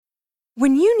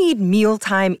When you need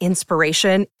mealtime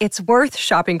inspiration, it's worth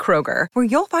shopping Kroger, where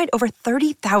you'll find over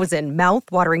 30,000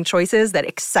 mouth-watering choices that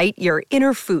excite your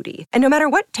inner foodie. And no matter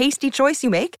what tasty choice you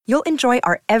make, you'll enjoy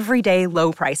our everyday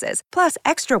low prices, plus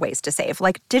extra ways to save,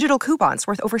 like digital coupons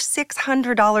worth over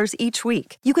 $600 each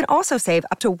week. You can also save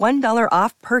up to $1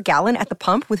 off per gallon at the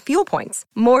pump with fuel points.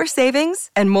 More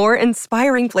savings and more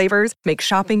inspiring flavors make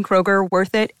shopping Kroger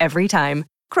worth it every time.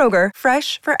 Kroger,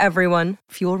 fresh for everyone.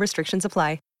 Fuel restrictions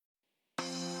apply.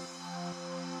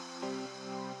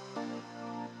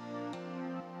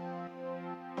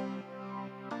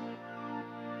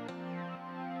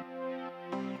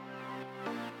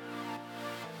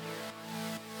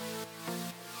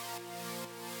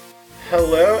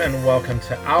 Hello and welcome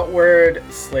to Outward,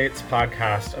 Slate's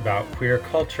podcast about queer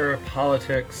culture,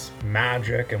 politics,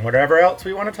 magic, and whatever else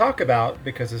we want to talk about,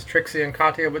 because as Trixie and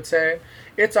Katya would say,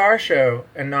 it's our show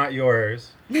and not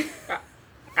yours.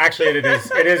 Actually, it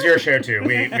is your show too.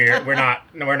 We're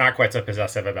not quite so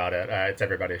possessive about it. It's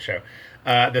everybody's show.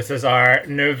 This is our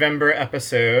November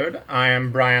episode. I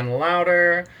am Brian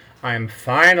Lauder. I am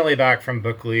finally back from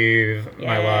book leave, Yay.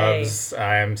 My loves.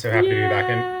 I am so happy to be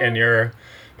back in your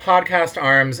podcast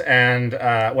arms, and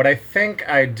what I think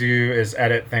I do is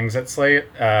edit things at Slate.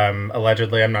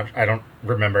 Allegedly, I don't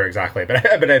remember exactly, but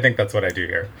I think that's what I do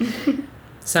here.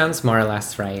 Sounds more or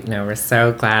less right. No, we're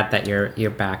so glad that you're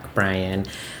back, Brian.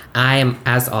 I am,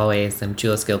 as always, I'm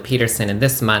Jules Gill Peterson, and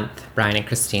this month, Brian and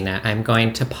Christina, I'm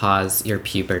going to pause your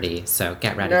puberty. So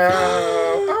get ready.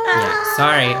 No.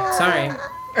 Yeah, sorry.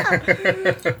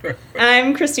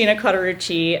 I'm Christina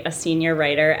Cauterucci, a senior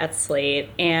writer at Slate,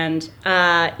 and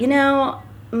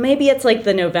maybe it's like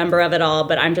the November of it all,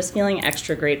 but I'm just feeling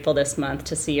extra grateful this month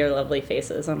to see your lovely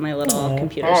faces on my little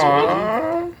computer screen.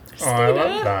 Oh, I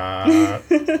love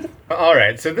that. All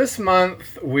right, so this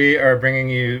month we are bringing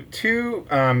you two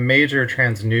major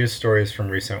trans news stories from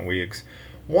recent weeks.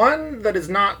 One that is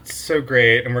not so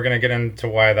great, and we're going to get into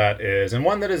why that is, and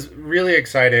one that is really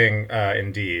exciting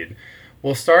indeed.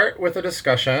 We'll start with a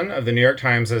discussion of the New York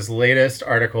Times' latest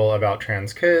article about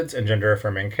trans kids and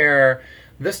gender-affirming care,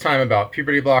 this time about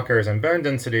puberty blockers and bone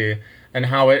density, and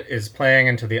how it is playing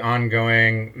into the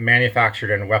ongoing manufactured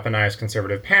and weaponized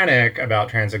conservative panic about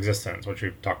trans existence, which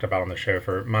we've talked about on the show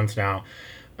for months now.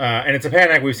 And it's a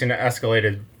panic we've seen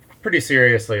escalated pretty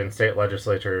seriously in state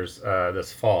legislatures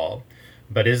this fall.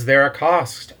 But is there a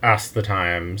cost, asked the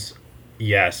Times.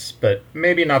 Yes, but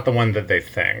maybe not the one that they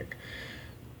think.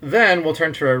 Then we'll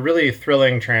turn to a really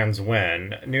thrilling trans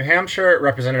win. New Hampshire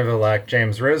Representative-elect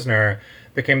James Rosner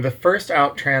became the first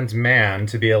out trans man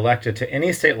to be elected to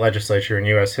any state legislature in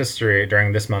U.S. history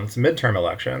during this month's midterm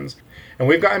elections. And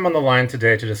we've got him on the line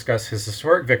today to discuss his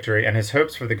historic victory and his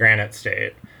hopes for the Granite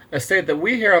State, a state that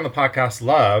we here on the podcast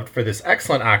loved for this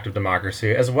excellent act of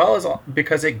democracy, as well as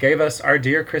because it gave us our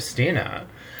dear Christina.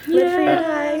 Live free or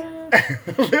die.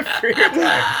 Live free or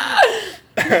die.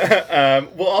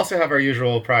 We'll also have our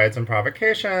usual prides and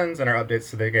provocations and our updates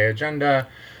to the gay agenda.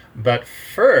 But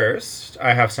first,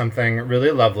 I have something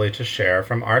really lovely to share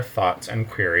from our Thoughts and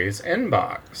Queries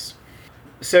inbox.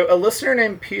 So a listener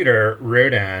named Peter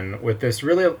wrote in with this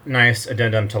really nice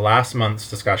addendum to last month's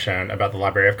discussion about the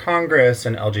Library of Congress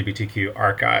and LGBTQ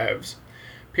archives.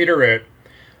 Peter wrote,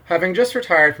 "Having just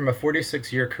retired from a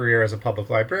 46-year career as a public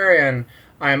librarian,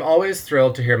 I am always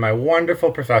thrilled to hear my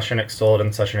wonderful profession extolled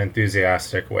in such an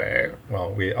enthusiastic way."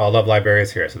 Well, we all love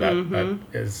libraries here, so that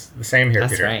is the same here,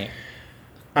 That's Peter. Right.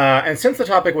 And since the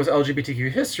topic was LGBTQ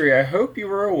history, I hope you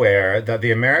were aware that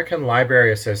the American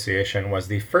Library Association was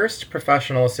the first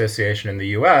professional association in the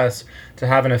U.S. to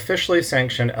have an officially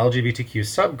sanctioned LGBTQ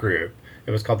subgroup.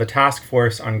 It was called the Task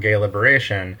Force on Gay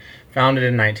Liberation, founded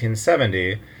in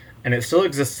 1970. And it still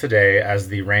exists today as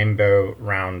the Rainbow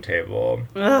Roundtable.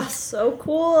 Ugh, so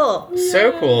cool.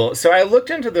 So cool. So I looked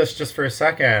into this just for a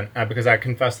second because I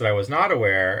confessed that I was not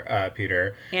aware,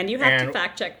 Peter. And you have to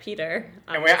fact check Peter.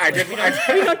 And I did. We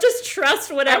don't just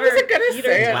trust whatever. I wasn't going to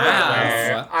say it Wow. that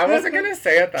way. I wasn't going to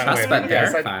say it that Trust way. but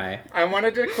Yes, verify. I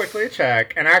wanted to quickly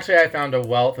check. And actually, I found a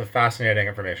wealth of fascinating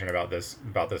information about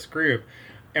this group.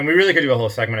 And we really could do a whole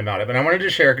segment about it, but I wanted to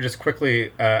share just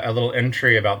quickly a little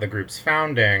entry about the group's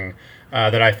founding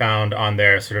that I found on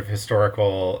their sort of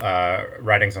historical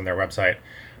writings on their website.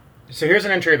 So here's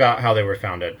an entry about how they were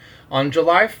founded. On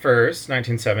July 1st,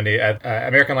 1970, at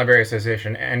American Library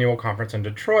Association annual conference in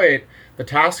Detroit, the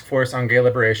Task Force on Gay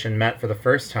Liberation met for the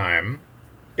first time.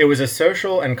 It was a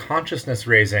social and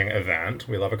consciousness-raising event.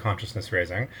 We love a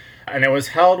consciousness-raising. And it was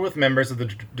held with members of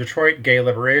the Detroit Gay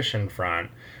Liberation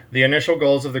Front. The initial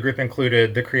goals of the group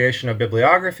included the creation of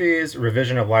bibliographies,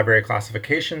 revision of library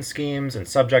classification schemes and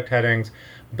subject headings,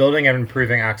 building and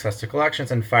improving access to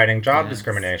collections, and fighting job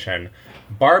discrimination.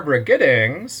 Barbara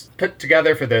Giddings put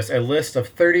together for this a list of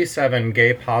 37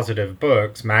 gay-positive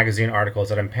books, magazine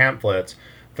articles, and pamphlets,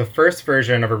 the first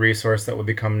version of a resource that would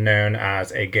become known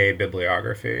as a gay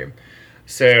bibliography.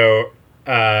 So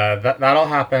that all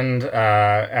happened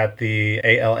at the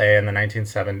ALA in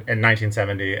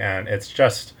 1970, and it's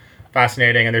just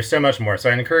fascinating, and there's so much more. So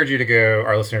I encourage you to go,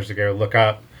 our listeners, to go look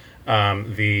up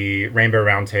the Rainbow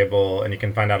Roundtable, and you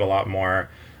can find out a lot more.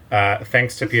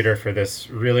 Thanks to Peter for this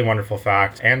really wonderful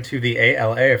fact, and to the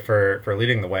ALA for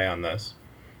leading the way on this.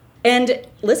 And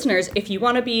listeners, if you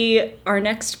want to be our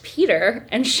next Peter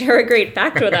and share a great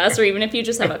fact with us, or even if you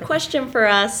just have a question for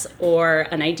us or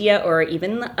an idea or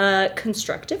even a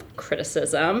constructive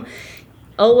criticism,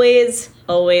 always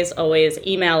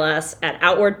email us at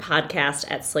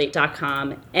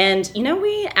outwardpodcast@slate.com. And,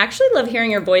 we actually love hearing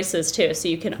your voices, too. So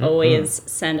you can always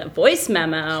send a voice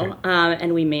memo,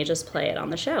 and we may just play it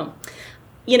on the show.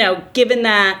 Given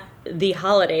that the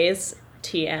holidays,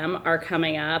 TM, are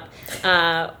coming up,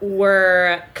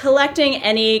 we're collecting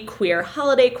any queer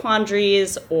holiday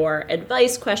quandaries or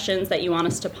advice questions that you want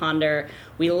us to ponder.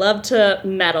 We love to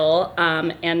meddle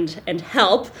and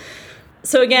help.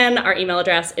 So again, our email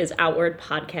address is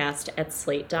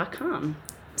outwardpodcast@slate.com.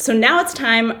 So now it's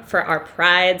time for our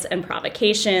prides and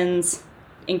provocations.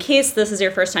 In case this is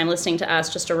your first time listening to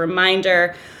us, just a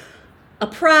reminder, a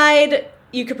pride,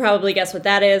 you could probably guess what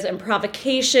that is, and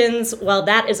provocations, well,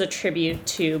 that is a tribute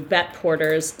to Bette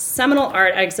Porter's seminal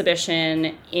art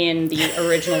exhibition in the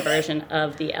original version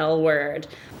of the L Word.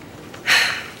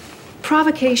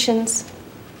 Provocations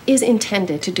is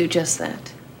intended to do just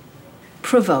that.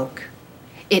 Provoke.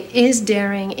 It is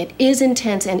daring, it is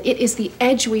intense, and it is the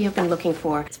edge we have been looking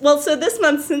for. Well, so this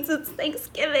month, since it's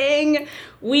Thanksgiving,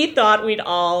 we thought we'd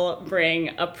all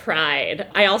bring a pride.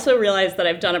 I also realized that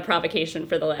I've done a provocation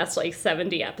for the last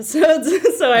 70 episodes,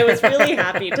 so I was really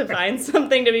happy to find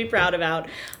something to be proud about.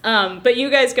 But you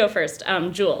guys go first.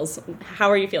 Jules, how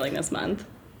are you feeling this month?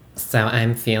 So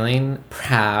I'm feeling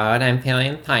proud. I'm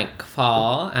feeling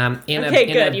thankful.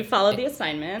 Good. You followed the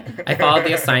assignment. I followed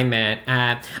the assignment.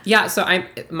 So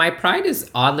my pride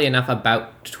is oddly enough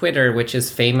about Twitter, which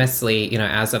is famously,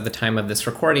 as of the time of this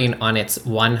recording, on its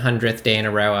 100th day in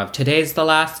a row of today's the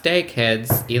last day,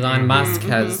 kids. Elon Musk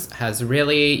has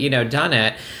really, done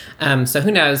it. So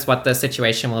who knows what the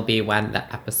situation will be when the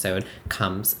episode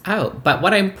comes out. But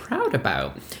what I'm proud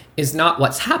about is not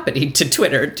what's happening to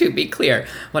Twitter, to be clear.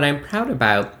 What I'm proud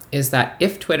about is that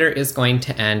if Twitter is going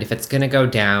to end, if it's going to go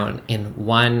down in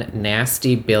one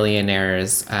nasty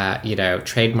billionaire's,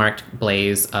 trademarked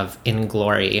blaze of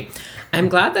inglory, I'm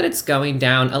glad that it's going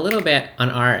down a little bit on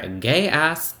our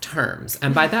gay-ass terms.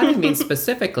 And by that I mean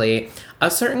specifically a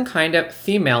certain kind of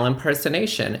female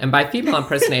impersonation. And by female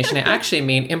impersonation, I actually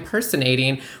mean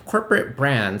impersonating corporate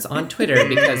brands on Twitter,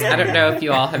 because I don't know if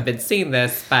you all have been seeing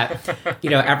this, but,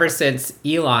 ever since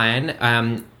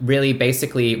Elon really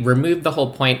basically removed the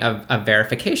whole point of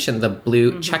verification, the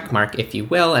blue check mark, if you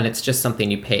will, and it's just something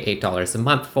you pay $8 a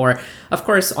month for. Of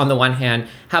course, on the one hand,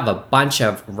 have a bunch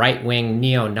of right-wing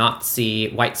neo-Nazi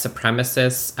white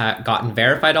supremacists gotten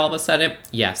verified all of a sudden?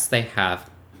 Yes, they have.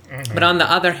 But on the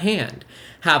other hand,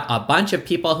 have a bunch of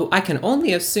people who I can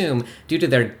only assume, due to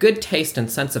their good taste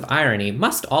and sense of irony,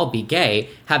 must all be gay.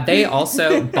 Have they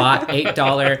also bought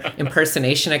 $8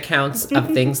 impersonation accounts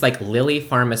of things like Lilly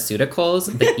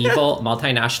Pharmaceuticals, the evil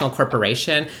multinational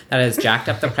corporation that has jacked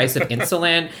up the price of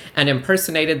insulin, and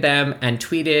impersonated them and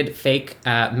tweeted fake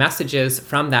messages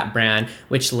from that brand,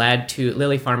 which led to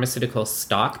Lilly Pharmaceuticals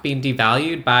stock being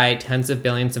devalued by tens of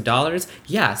billions of dollars?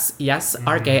 Yes,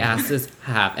 our gay asses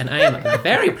have. And I am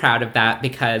very proud of that,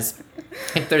 because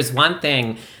if there's one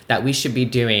thing that we should be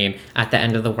doing at the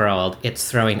end of the world, it's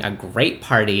throwing a great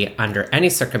party under any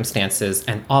circumstances,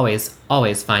 and always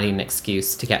finding an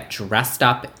excuse to get dressed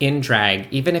up in drag,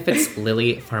 even if it's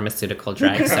Lilly Pharmaceutical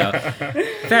drag. So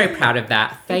very proud of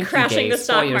that. Thank you, crashing gays, the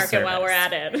stock for your market service. while we're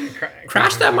at it.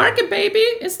 Crash that market, baby.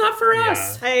 It's not for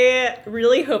us. I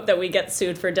really hope that we get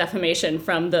sued for defamation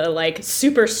from the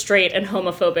super straight and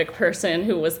homophobic person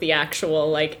who was the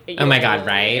actual oh my God,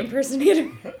 right?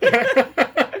 impersonator.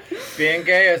 Being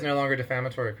gay is no longer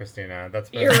defamatory, Christina.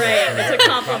 You're right. It's a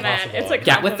compliment. It's a compliment.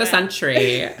 Get with the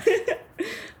century.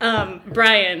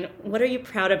 Brian, what are you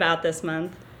proud about this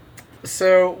month?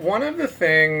 So one of the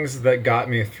things that got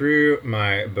me through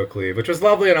my book leave, which was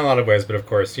lovely in a lot of ways, but of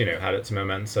course, had its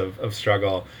moments of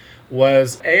struggle,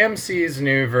 was AMC's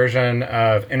new version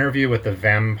of Interview with the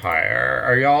Vampire.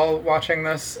 Are y'all watching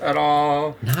this at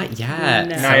all? Not yet.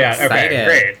 No. So Not yet. excited. Okay,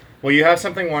 great. Well, you have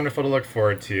something wonderful to look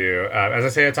forward to. As I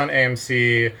say, it's on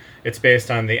AMC. It's based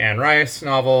on the Anne Rice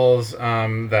novels. There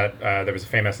was a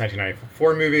famous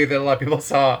 1994 movie that a lot of people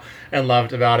saw and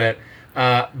loved about it.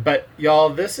 But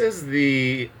y'all,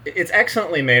 it's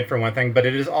excellently made for one thing, but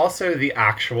it is also the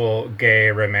actual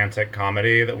gay romantic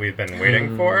comedy that we've been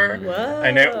waiting for. Whoa. I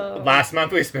know last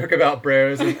month we spoke about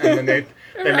Bros and the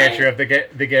nature of the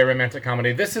gay romantic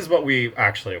comedy. This is what we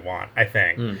actually want, I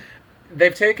think.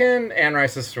 They've taken Anne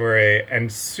Rice's story and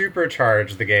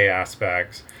supercharged the gay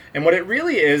aspects. And what it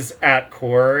really is at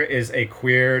core is a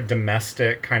queer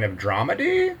domestic kind of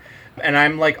dramedy. And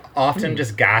I'm like often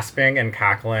just gasping and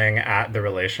cackling at the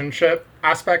relationship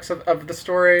aspects of the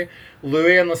story.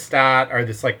 Louis and Lestat are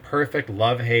this like perfect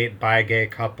love-hate bi-gay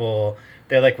couple.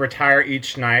 They like retire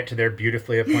each night to their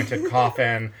beautifully appointed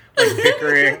coffin,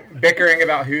 like bickering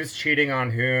about who's cheating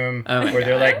on whom, or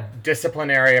their like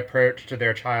disciplinary approach to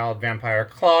their child vampire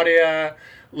Claudia.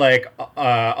 Like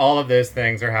all of those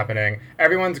things are happening.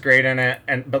 Everyone's great in it,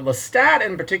 but Lestat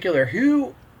in particular,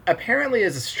 who apparently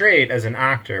is straight as an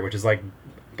actor, which is like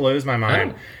blows my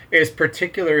mind, is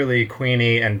particularly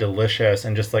queeny and delicious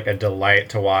and just like a delight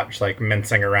to watch, like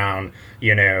mincing around,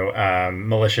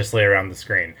 maliciously around the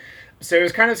screen. So it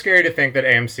was kind of scary to think that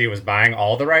AMC was buying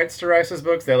all the rights to Rice's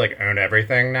books. They like own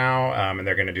everything now, and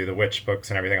they're going to do the Witch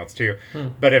books and everything else too.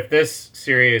 But if this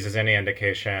series is any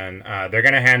indication, they're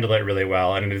going to handle it really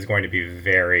well, and it is going to be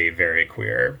very, very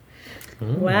queer.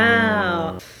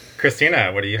 Wow.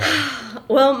 Christina, what do you have?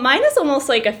 Well, mine is almost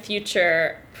like a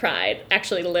future Pride,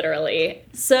 actually, literally.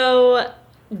 So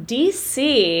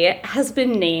DC has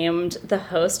been named the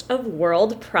host of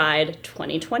World Pride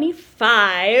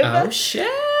 2025. Oh, shit.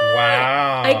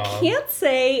 Wow. I can't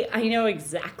say I know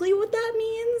exactly what that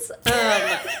means.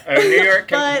 New York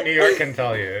can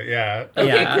tell you, yeah. Okay,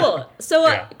 Yeah. cool.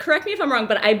 So correct me if I'm wrong,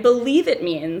 but I believe it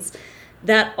means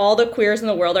that all the queers in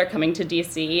the world are coming to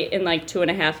DC in like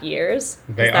 2.5 years.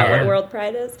 They is that are. what World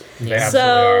Pride is? They absolutely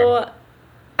So are.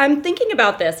 I'm thinking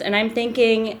about this, and I'm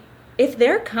thinking, if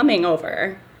they're coming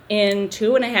over in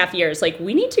 2.5 years, like,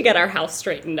 we need to get our house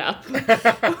straightened up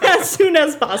as soon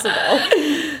as possible.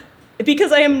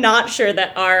 Because I am not sure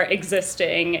that our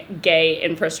existing gay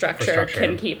infrastructure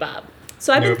can keep up.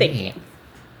 So I've been thinking.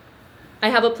 I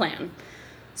have a plan.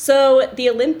 So the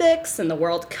Olympics and the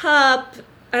World Cup,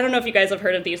 I don't know if you guys have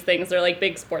heard of these things. They're like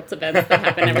big sports events that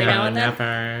happen every now and then.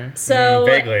 Never. So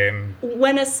Vaguely.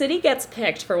 when a city gets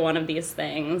picked for one of these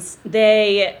things,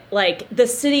 the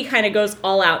city kind of goes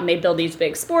all out and they build these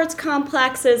big sports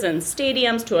complexes and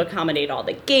stadiums to accommodate all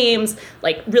the games.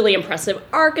 Like, really impressive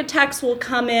architects will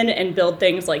come in and build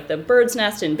things like the Bird's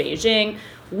Nest in Beijing.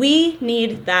 We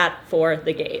need that for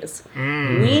the gays.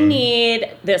 We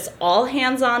need this all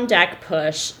hands on deck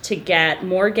push to get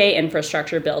more gay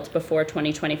infrastructure built before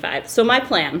 2025. So my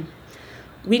plan,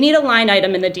 we need a line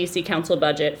item in the DC Council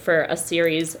budget for a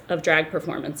series of drag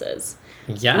performances.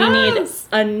 Yes. We need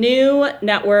a new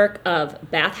network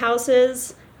of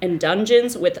bathhouses and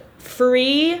dungeons with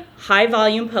free,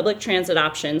 high-volume public transit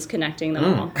options connecting them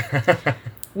all.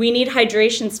 We need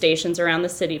hydration stations around the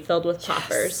city filled with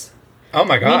poppers. Oh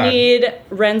my God. We need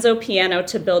Renzo Piano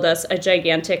to build us a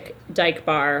gigantic dyke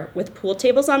bar with pool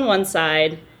tables on one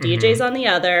side, DJs on the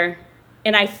other.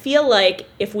 And I feel like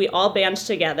if we all band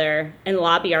together and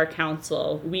lobby our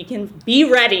council, we can be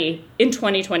ready in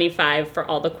 2025 for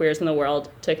all the queers in the world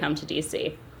to come to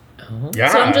DC.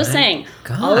 Yeah. So I'm just saying,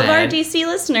 all of our God. DC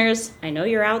listeners, I know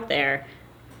you're out there.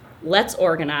 Let's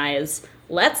organize.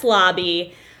 Let's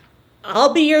lobby.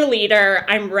 I'll be your leader.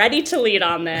 I'm ready to lead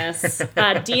on this.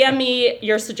 DM me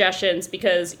your suggestions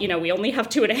because, we only have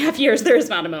 2.5 years. There is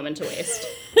not a moment to waste.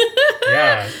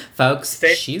 Yeah. Folks,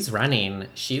 she's running.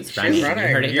 She's running. She's running.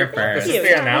 You heard it here first. This is the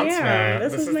Yeah, announcement.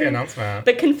 this This is is my- the announcement.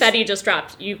 The confetti just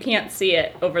dropped. You can't see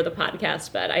it over the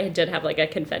podcast, but I did have like a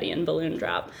confetti and balloon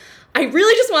drop. I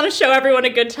really just want to show everyone a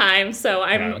good time, so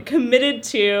I'm committed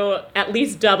to at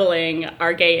least doubling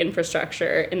our gay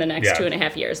infrastructure in the next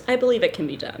 2.5 years. I believe it can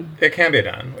be done. It can be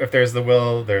done. If there's the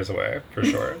will, there's a way, for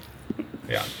sure.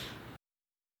 Yeah.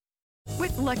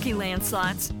 With Lucky Land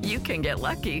Slots, you can get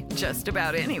lucky just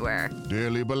about anywhere.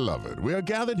 Dearly beloved, we are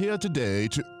gathered here today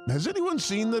to... Has anyone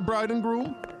seen the bride and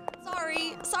groom?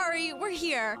 Sorry, we're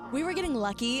here. We were getting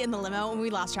lucky in the limo and we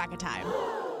lost track of time.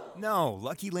 No,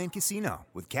 Lucky Land Casino,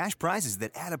 with cash prizes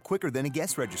that add up quicker than a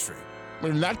guest registry.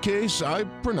 In that case, I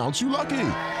pronounce you lucky.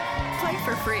 Play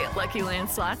for free at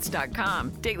LuckyLandSlots.com.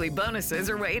 Daily bonuses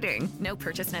are waiting. No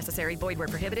purchase necessary. Void where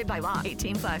prohibited by law.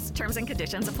 18+. Terms and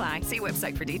conditions apply. See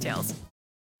website for details.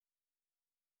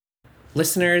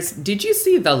 Listeners, did you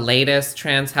see the latest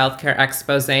trans healthcare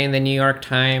expose in the New York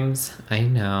Times? I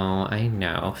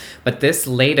know. But this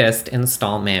latest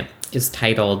installment is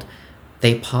titled,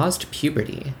 "They Paused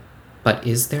Puberty, but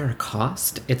Is There a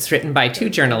Cost?" It's written by two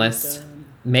journalists,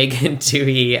 Megan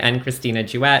Twohey and Christina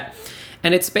Jewett,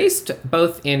 and it's based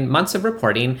both in months of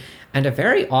reporting and a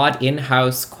very odd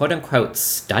in-house, quote-unquote,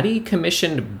 study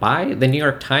commissioned by the New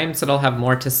York Times that I'll have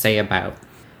more to say about.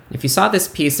 If you saw this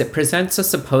piece, it presents a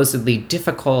supposedly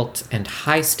difficult and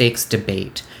high-stakes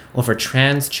debate over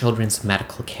trans children's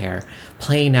medical care,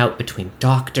 playing out between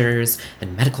doctors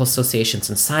and medical associations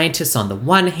and scientists on the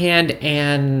one hand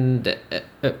and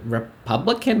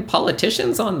Republican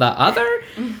politicians on the other?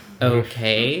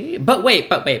 Okay. But wait.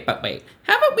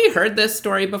 Haven't we heard this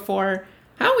story before?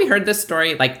 Haven't we heard this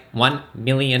story like 1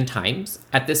 million times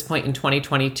at this point in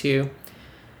 2022?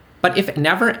 But if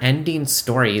never-ending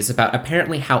stories about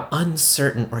apparently how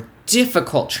uncertain or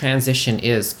difficult transition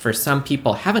is for some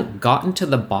people haven't gotten to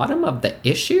the bottom of the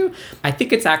issue, I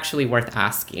think it's actually worth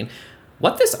asking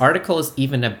what this article is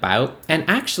even about, and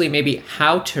actually maybe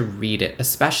how to read it,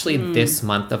 especially this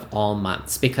month of all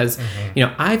months. Because,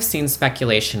 I've seen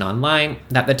speculation online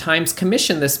that the Times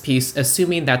commissioned this piece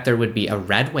assuming that there would be a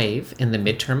red wave in the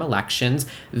midterm elections,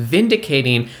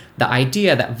 vindicating the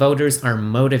idea that voters are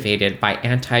motivated by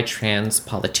anti-trans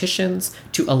politicians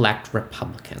to elect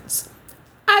Republicans.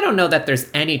 I don't know that there's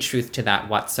any truth to that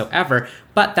whatsoever,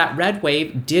 but that red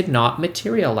wave did not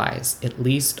materialize, at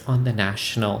least on the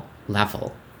national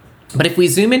level. But if we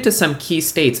zoom into some key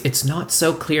states, it's not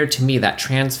so clear to me that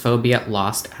transphobia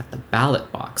lost at the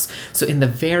ballot box. So in the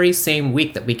very same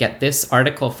week that we get this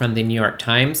article from the New York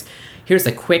Times, here's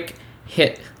a quick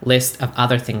hit list of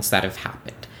other things that have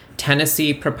happened.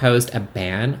 Tennessee proposed a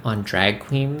ban on drag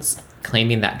queens,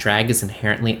 claiming that drag is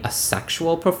inherently a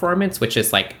sexual performance, which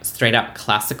is like straight up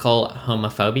classical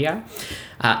homophobia.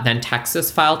 Then Texas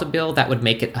filed a bill that would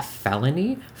make it a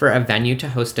felony for a venue to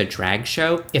host a drag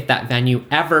show if that venue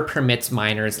ever permits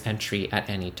minors entry at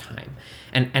any time.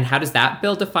 And how does that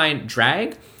bill define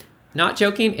drag? Not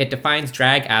joking, it defines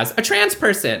drag as a trans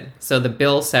person. So the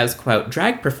bill says, quote,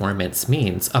 "Drag performance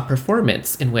means a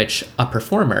performance in which a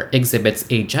performer exhibits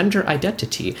a gender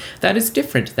identity that is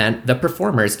different than the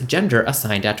performer's gender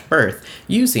assigned at birth,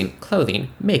 using clothing,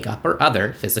 makeup, or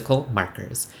other physical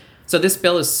markers." So this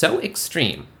bill is so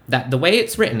extreme that the way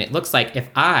it's written, it looks like if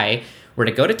I were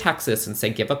to go to Texas and say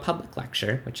give a public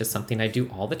lecture, which is something I do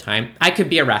all the time, I could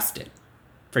be arrested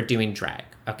for doing drag.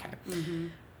 Okay.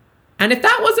 And if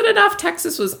that wasn't enough,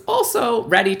 Texas was also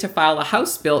ready to file a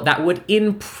House bill that would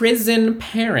imprison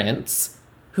parents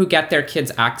who get their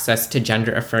kids access to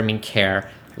gender-affirming care,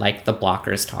 like the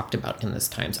blockers talked about in this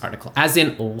Times article, as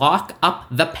in lock up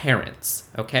the parents,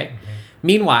 okay?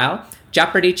 Meanwhile,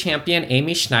 Jeopardy champion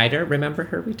Amy Schneider, remember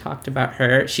her? We talked about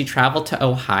her. She traveled to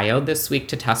Ohio this week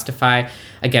to testify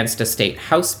against a state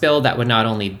House bill that would not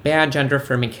only ban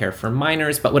gender-affirming care for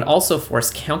minors, but would also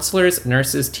force counselors,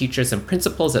 nurses, teachers, and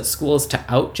principals at schools to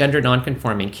out gender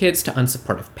non-conforming kids to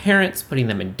unsupportive parents, putting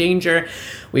them in danger.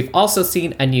 We've also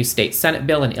seen a new state Senate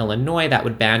bill in Illinois that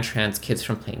would ban trans kids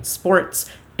from playing sports.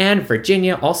 And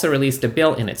Virginia also released a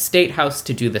bill in its state house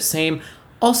to do the same,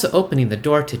 also opening the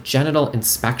door to genital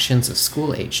inspections of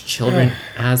school-aged children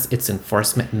as its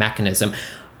enforcement mechanism.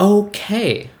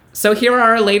 Okay, so here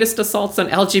are our latest assaults on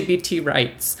LGBT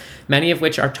rights, many of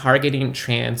which are targeting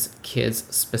trans kids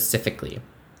specifically.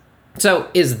 So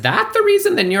is that the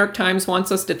reason the New York Times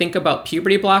wants us to think about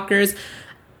puberty blockers?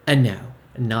 No,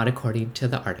 not according to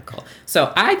the article.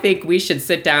 So I think we should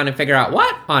sit down and figure out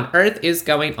what on earth is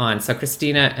going on. So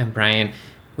Christina and Brian,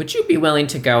 would you be willing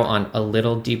to go on a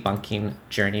little debunking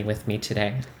journey with me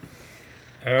today?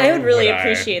 I would really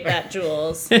appreciate that,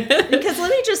 Jules. Because let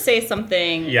me just say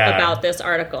something about this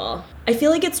article. I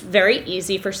feel like it's very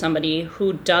easy for somebody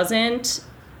who doesn't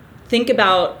think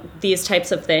about these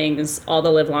types of things all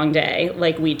the livelong day,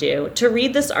 like we do, to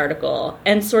read this article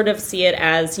and sort of see it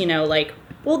as, like,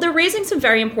 well, they're raising some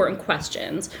very important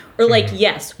questions. Or like,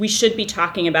 yes, we should be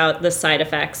talking about the side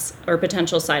effects or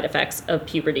potential side effects of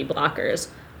puberty blockers.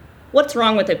 What's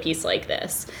wrong with a piece like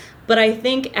this? But I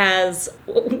think, as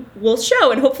we'll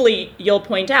show, and hopefully you'll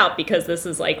point out, because this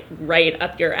is like right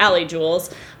up your alley, Jules,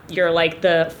 you're like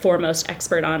the foremost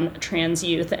expert on trans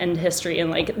youth and history in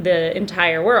like the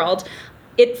entire world.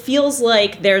 It feels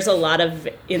like there's a lot of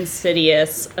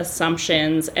insidious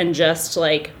assumptions and just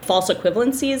like false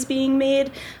equivalencies being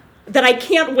made that I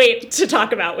can't wait to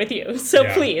talk about with you. So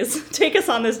please take us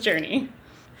on this journey.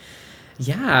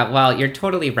 Yeah, well, you're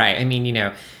totally right. I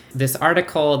mean, This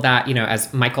article that,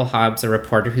 as Michael Hobbs, a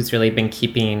reporter who's really been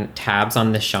keeping tabs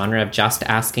on this genre of just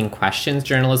asking questions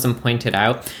journalism, pointed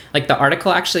out, the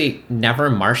article actually never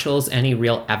marshals any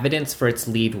real evidence for its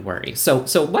lead worry. So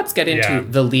let's get into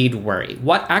the lead worry.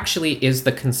 What actually is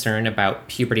the concern about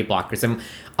puberty blockers? And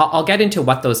I'll get into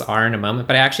what those are in a moment,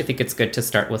 but I actually think it's good to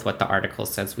start with what the article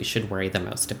says we should worry the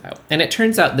most about. And it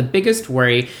turns out the biggest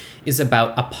worry is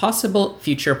about a possible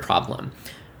future problem.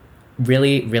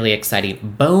 Really, really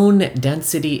exciting. Bone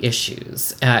density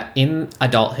issues in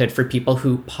adulthood for people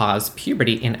who pause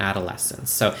puberty in adolescence.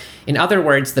 So in other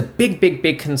words, the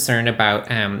big concern about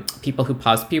people who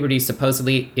pause puberty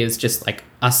supposedly is just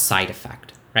a side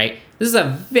effect, right? This is a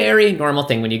very normal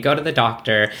thing when you go to the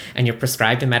doctor and you're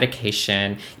prescribed a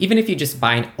medication, even if you just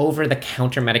buy an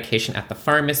over-the-counter medication at the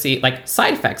pharmacy,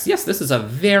 side effects. Yes, this is a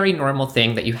very normal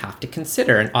thing that you have to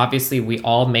consider. And obviously we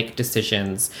all make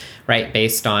decisions, right,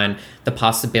 based on the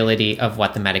possibility of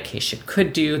what the medication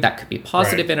could do that could be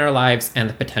positive in our lives and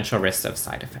the potential risks of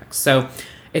side effects. So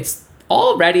it's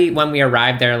already when we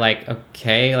arrive there,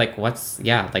 okay,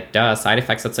 duh, side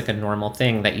effects, that's a normal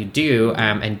thing that you do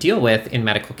and deal with in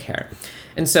medical care.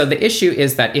 And so the issue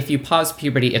is that if you pause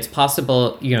puberty, it's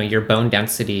possible, your bone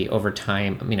density over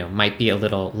time, might be a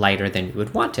little lighter than you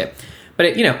would want it.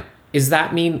 But, does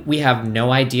that mean we have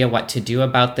no idea what to do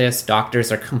about this? Doctors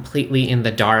are completely in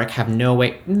the dark, have no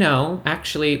way? No,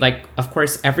 actually, of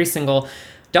course, every single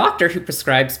doctor who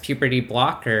prescribes puberty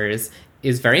blockers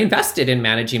is very invested in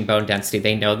managing bone density.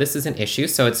 They know this is an issue,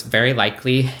 so it's very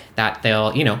likely that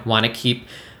they'll, want to keep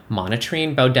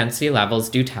monitoring bone density levels,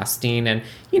 do testing, and,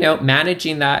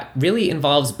 managing that really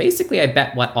involves basically, I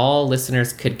bet, what all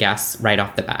listeners could guess right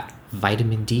off the bat.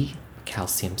 Vitamin D,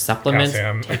 calcium supplements,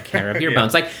 take care of your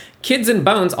bones. Kids and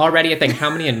bones already a thing.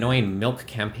 How many annoying milk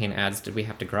campaign ads did we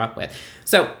have to grow up with?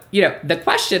 So, the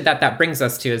question that brings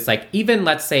us to is even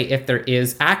let's say if there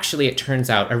is actually, it turns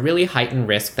out, a really heightened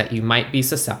risk that you might be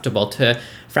susceptible to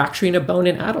fracturing a bone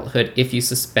in adulthood if you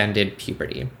suspended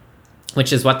puberty,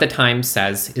 which is what the Times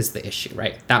says is the issue,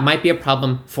 right? That might be a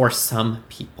problem for some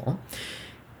people.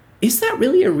 Is that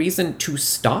really a reason to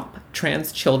stop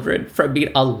trans children from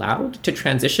being allowed to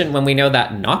transition when we know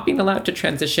that not being allowed to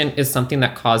transition is something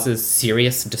that causes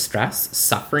serious distress,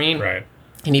 suffering, right,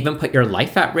 and even put your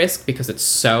life at risk because it's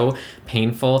so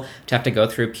painful to have to go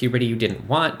through puberty you didn't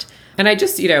want? And I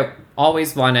just,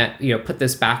 always want to, put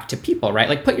this back to people,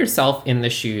 right? Put yourself in the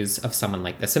shoes of someone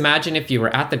like this. Imagine if you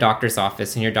were at the doctor's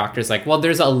office and your doctor's like, well,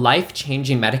 there's a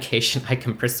life-changing medication I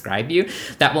can prescribe you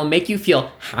that will make you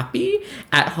feel happy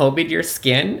at home in your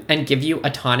skin and give you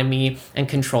autonomy and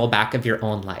control back of your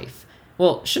own life.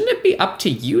 Well, shouldn't it be up to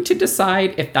you to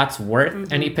decide if that's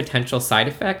worth any potential side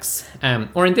effects?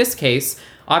 Or in this case,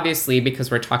 obviously,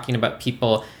 because we're talking about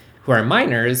people who are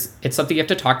minors, it's something you have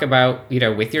to talk about,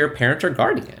 with your parent or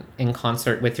guardian in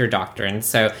concert with your doctor. And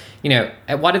so,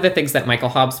 one of the things that Michael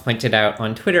Hobbs pointed out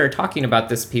on Twitter talking about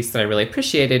this piece that I really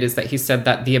appreciated is that he said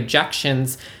that the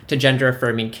objections to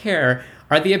gender-affirming care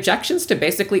are the objections to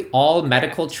basically all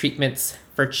medical treatments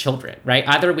for children, right?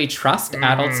 Either we trust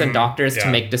adults and doctors to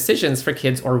make decisions for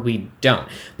kids or we don't.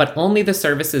 But only the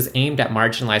services aimed at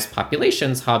marginalized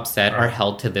populations, Hobbs said, are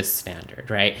held to this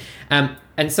standard, right?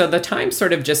 And so the Times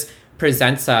sort of just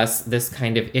presents us this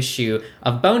kind of issue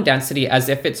of bone density as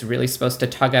if it's really supposed to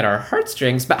tug at our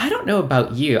heartstrings. But I don't know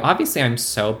about you. Obviously, I'm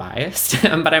so biased.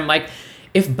 But I'm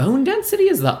if bone density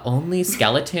is the only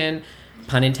skeleton,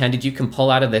 pun intended, you can pull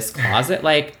out of this closet,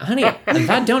 honey,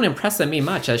 that don't impress me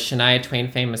much, as Shania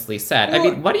Twain famously said.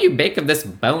 Well, what do you make of this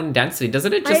bone density?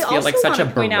 Doesn't it just feel like such a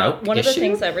baroque issue? One of the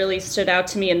things that really stood out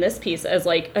to me in this piece as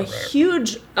a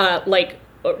huge,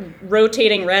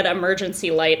 rotating red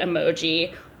emergency light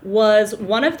emoji was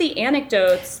one of the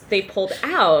anecdotes they pulled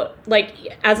out.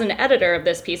 As an editor of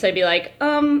this piece, I'd be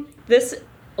this,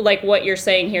 what you're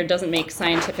saying here doesn't make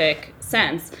scientific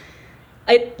sense.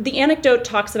 The anecdote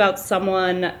talks about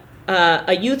someone,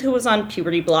 a youth who was on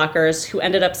puberty blockers who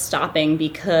ended up stopping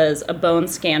because a bone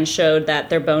scan showed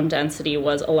that their bone density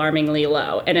was alarmingly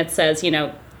low. And it says,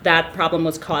 that problem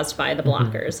was caused by the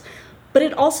blockers. But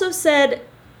it also said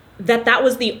that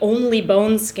was the only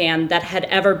bone scan that had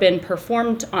ever been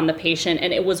performed on the patient,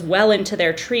 and it was well into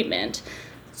their treatment.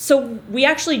 So we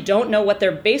actually don't know what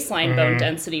their baseline bone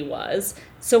density was.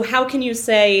 So how can you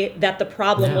say that the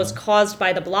problem was caused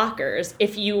by the blockers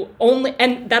if you only,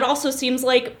 and that also seems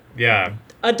like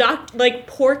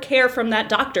poor care from that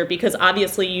doctor, because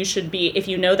obviously you should be, if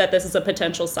you know that this is a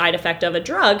potential side effect of a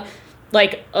drug,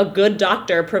 a good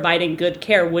doctor providing good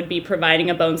care would be providing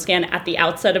a bone scan at the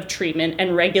outset of treatment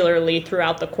and regularly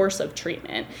throughout the course of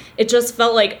treatment. It just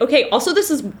felt okay, also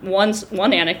this is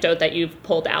one anecdote that you've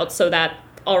pulled out so that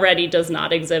already does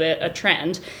not exhibit a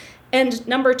trend. And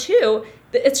number two,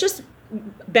 it's just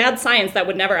bad science that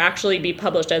would never actually be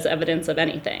published as evidence of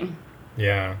anything.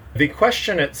 Yeah. The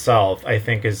question itself, I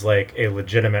think, is like a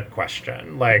legitimate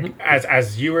question. Like,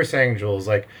 as you were saying, Jules,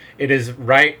 like, it is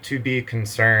right to be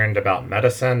concerned about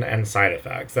medicine and side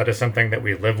effects. That is something that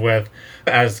we live with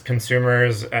as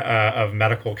consumers of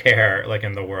medical care, like,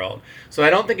 in the world. So I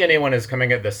don't think anyone is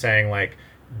coming at this saying, like,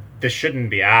 this shouldn't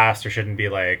be asked or shouldn't be,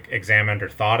 like, examined or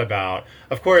thought about.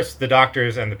 Of course, the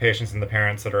doctors and the patients and the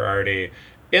parents that are already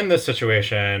in this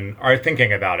situation are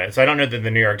thinking about it. So I don't know that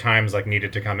the New York Times like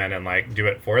needed to come in and like do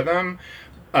it for them.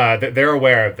 They're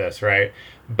aware of this, right?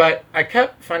 But I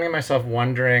kept finding myself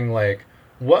wondering, like,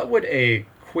 what would a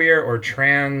queer or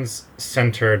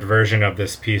trans-centered version of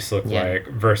this piece look like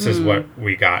versus what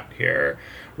we got here,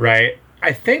 right?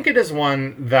 I think it is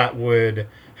one that would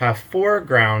have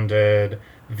foregrounded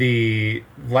the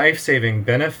life-saving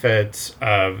benefits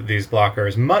of these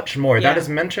blockers much more. That is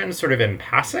mentioned sort of in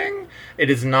passing. It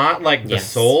is not like the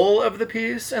soul of the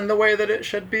piece in the way that it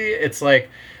should be. It's like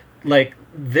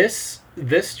this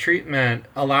treatment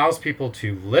allows people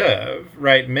to live,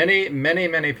 right?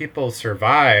 Many people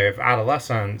survive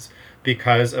adolescence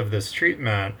because of this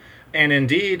treatment, and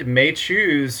indeed may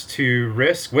choose to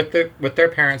risk with their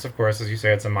parents, of course, as you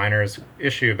say, it's a minor's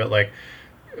issue, but like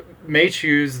may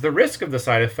choose the risk of the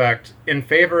side effect in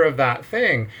favor of that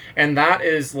thing. And that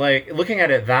is like, looking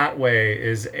at it that way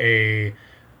is a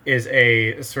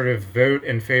sort of vote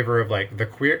in favor of like the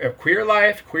queer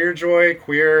life, queer joy,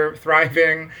 queer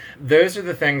thriving. Those are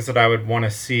the things that I would want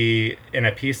to see in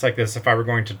a piece like this if I were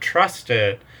going to trust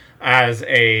it as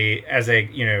a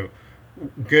you know,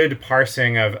 good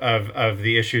parsing of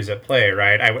the issues at play,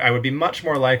 right? I would be much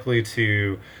more likely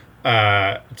to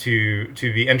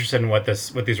be interested in what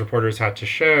these reporters had to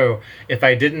show if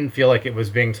I didn't feel like it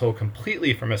was being told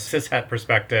completely from a cishet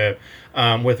perspective,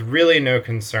 with really no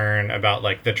concern about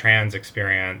like the trans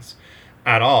experience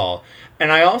at all.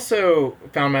 And I also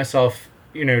found myself,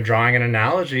 you know, drawing an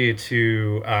analogy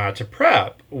to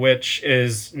PrEP, which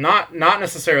is not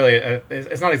necessarily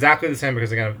it's not exactly the same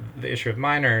because again of the issue of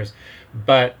minors,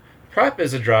 but PrEP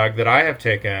is a drug that I have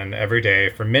taken every day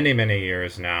for many, many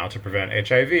years now to prevent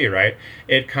HIV, right?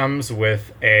 It comes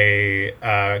with a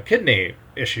kidney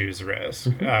issues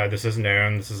risk. This is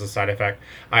known. This is a side effect.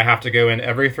 I have to go in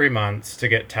every 3 months to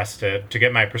get tested, to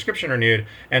get my prescription renewed,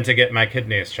 and to get my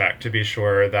kidneys checked to be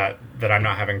sure that I'm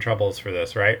not having troubles for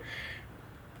this, right?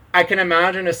 I can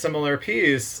imagine a similar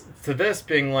piece to this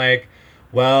being like,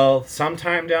 well,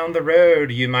 sometime down the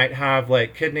road, you might have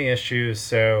like kidney issues.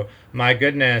 So my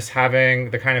goodness,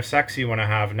 having the kind of sex you want to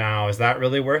have now, is that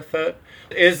really worth it?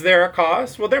 Is there a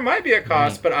cost? Well, there might be a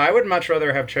cost, but I would much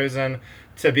rather have chosen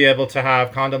to be able to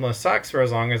have condomless sex for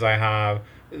as long as I have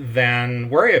than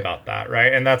worry about that,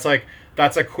 right? And that's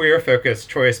a queer focused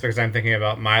choice because I'm thinking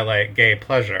about my like gay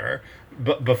pleasure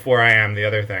before I am the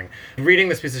other thing. Reading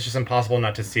this piece is just impossible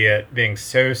not to see it being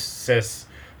so cis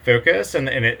focus, and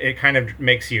it kind of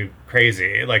makes you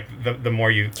crazy, like the more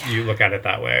you look at it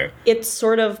that way. It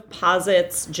sort of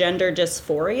posits gender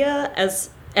dysphoria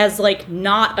as like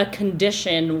not a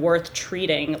condition worth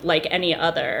treating like any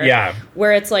other. Yeah.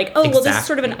 Where it's like, oh, well, this is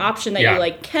sort of an option that you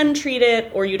like can treat it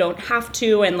or you don't have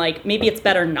to, and like maybe it's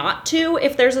better not to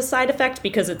if there's a side effect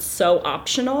because it's so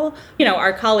optional. You know,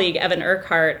 our colleague Evan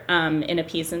Urquhart in a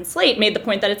piece in Slate made the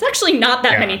point that it's actually not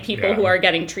that many people who are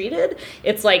getting treated.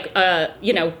 It's like a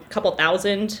couple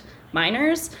thousand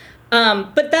minors.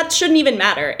 But that shouldn't even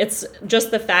matter. It's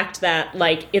just the fact that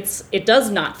like it does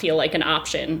not feel like an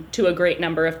option to a great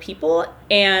number of people.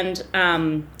 And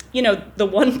the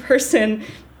one person,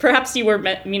 perhaps you were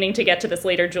meaning to get to this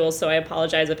later, Jules, so I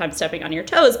apologize if I'm stepping on your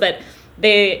toes, but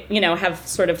they have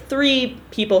sort of 3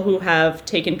 people who have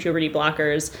taken puberty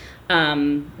blockers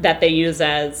that they use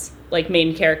as like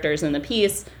main characters in the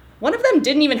piece. One of them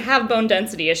didn't even have bone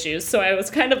density issues, so I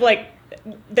was kind of like,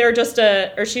 she's just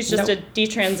a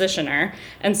detransitioner.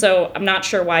 And so I'm not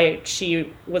sure why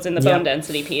she was in the bone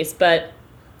density piece, but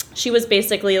she was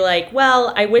basically like,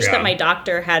 well, I wish that my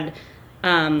doctor had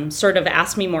sort of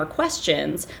asked me more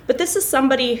questions. But this is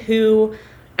somebody who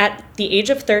at the age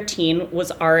of 13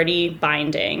 was already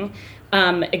binding,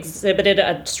 exhibited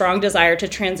a strong desire to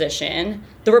transition.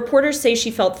 The reporters say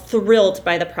she felt thrilled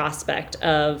by the prospect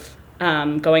of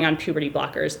going on puberty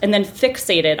blockers, and then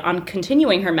fixated on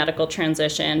continuing her medical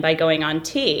transition by going on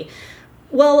T.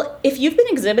 Well, if you've been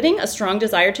exhibiting a strong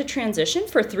desire to transition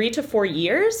for 3 to 4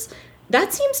 years,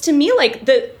 that seems to me like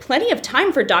plenty of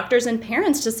time for doctors and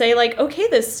parents to say like, okay,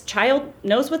 this child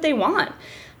knows what they want.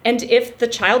 And if the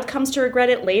child comes to regret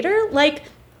it later, like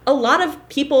a lot of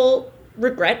people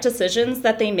regret decisions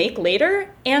that they make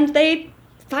later, and they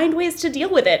find ways to deal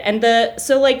with it. And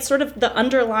sort of the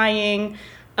underlying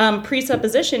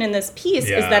presupposition in this piece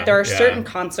is that there are certain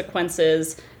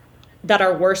consequences that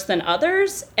are worse than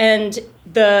others, and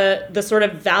the sort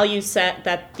of value set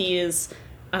that these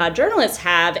journalists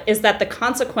have is that the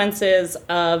consequences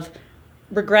of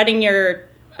regretting your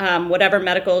whatever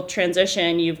medical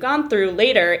transition you've gone through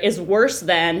later is worse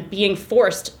than being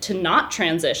forced to not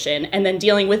transition and then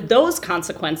dealing with those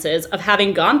consequences of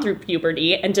having gone through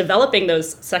puberty and developing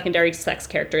those secondary sex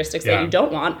characteristics that you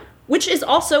don't want, which is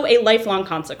also a lifelong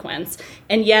consequence.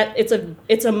 And yet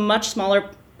it's a much smaller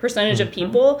percentage of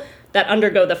people that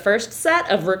undergo the first set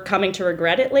of coming to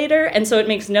regret it later. And so it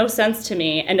makes no sense to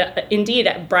me. And indeed,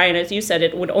 Brian, as you said,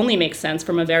 it would only make sense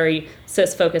from a very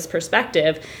cis-focused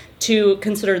perspective to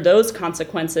consider those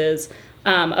consequences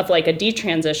of like a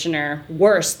detransitioner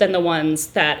worse than the ones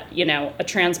that, a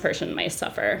trans person may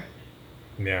suffer.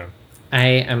 Yeah. I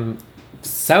am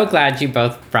so glad you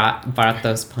both brought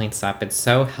those points up. It's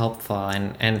so helpful.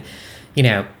 And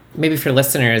maybe for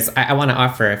listeners, I want to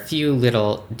offer a few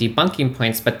little debunking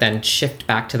points, but then shift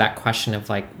back to that question of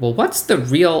like, well, what's the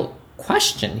real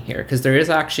question here? Because there is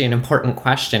actually an important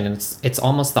question, and it's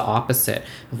almost the opposite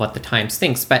of what the Times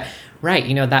thinks. But right,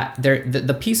 that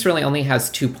the piece really only has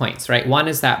 2 points, right? One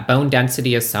is that bone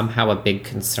density is somehow a big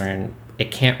concern.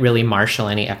 It can't really marshal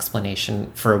any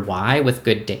explanation for why with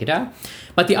good data.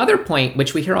 But the other point,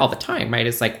 which we hear all the time, right,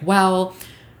 is like, well,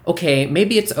 okay,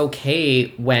 maybe it's okay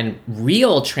when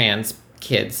real trans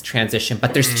kids transition,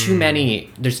 but there's too many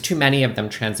of them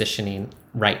transitioning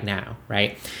right now,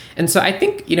 right? And so I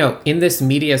think, in this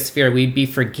media sphere,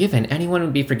 anyone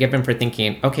would be forgiven for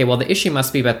thinking, okay, well, the issue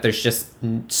must be that there's just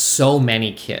so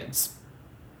many kids,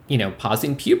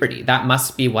 pausing puberty. That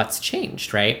must be what's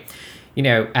changed, right?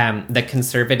 The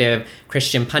conservative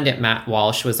Christian pundit Matt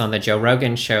Walsh was on the Joe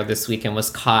Rogan show this week and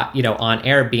was caught, on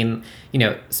air being,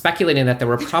 speculating that there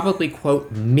were probably,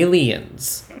 quote,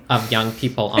 millions of young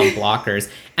people on blockers.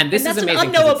 And this is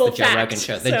amazing because it's the Joe Rogan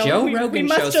show. The Joe Rogan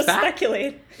show's just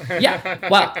speculate. Yeah,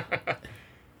 well,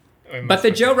 but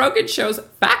the Joe Rogan show's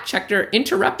fact checker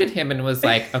interrupted him and was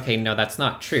like, okay, no, that's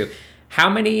not true. How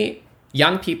many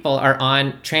trans people are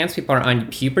on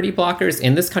puberty blockers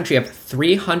in this country of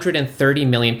 330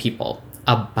 million people,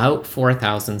 about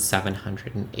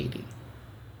 4,780.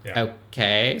 Yeah.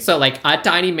 Okay, so like a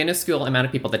tiny minuscule amount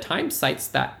of people. The Times cites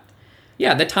that.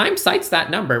 Yeah, the Times cites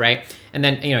that number, right? And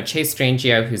then, Chase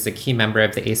Strangio, who's a key member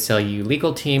of the ACLU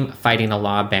legal team fighting a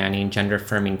law banning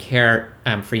gender-affirming care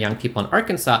for young people in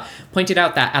Arkansas, pointed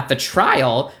out that at the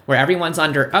trial, where everyone's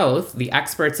under oath, the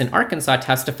experts in Arkansas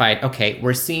testified, okay,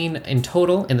 we're seeing in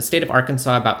total in the state of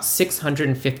Arkansas about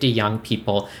 650 young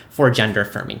people for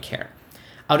gender-affirming care.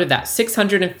 Out of that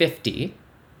 650,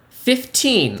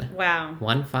 15,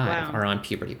 are on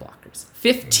puberty blockers.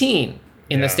 15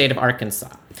 in the state of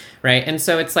Arkansas, right? And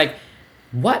so it's like,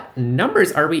 what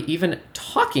numbers are we even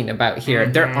talking about here?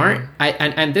 There aren't,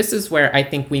 and this is where I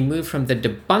think we move from the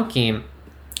debunking,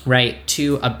 right,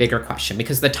 to a bigger question,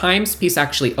 because the Times piece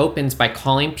actually opens by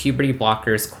calling puberty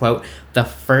blockers, quote, the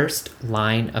first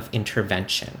line of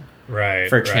intervention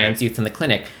for trans youth in the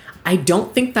clinic. I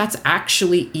don't think that's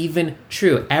actually even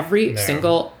true. Every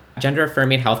single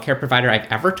gender-affirming healthcare provider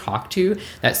I've ever talked to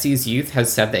that sees youth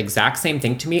has said the exact same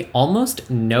thing to me. Almost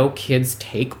no kids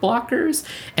take blockers.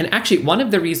 And actually, one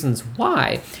of the reasons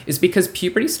why is because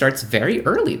puberty starts very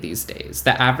early these days.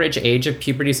 The average age of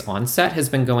puberty's onset has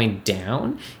been going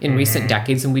down in recent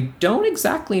decades, and we don't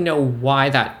exactly know why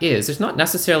that is. There's not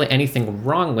necessarily anything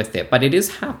wrong with it, but it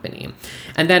is happening.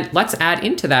 And then let's add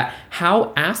into that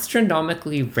how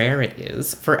astronomically rare it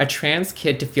is for a trans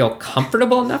kid to feel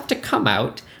comfortable enough to come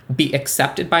out, be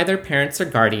accepted by their parents or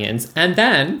guardians, and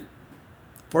then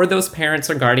for those parents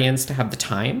or guardians to have the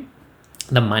time,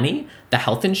 the money, the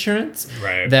health insurance,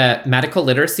 the medical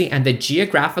literacy, and the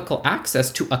geographical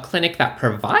access to a clinic that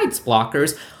provides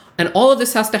blockers. And all of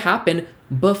this has to happen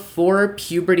before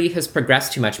puberty has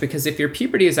progressed too much, because if your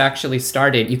puberty has actually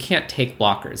started, you can't take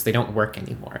blockers. They don't work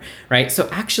anymore, right? So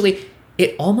actually,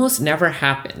 it almost never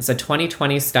happens. A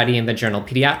 2020 study in the journal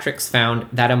Pediatrics found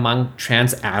that among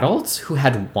trans adults who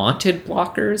had wanted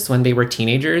blockers when they were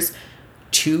teenagers,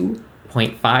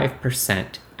 2.5%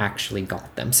 actually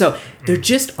got them. So there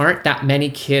just aren't that many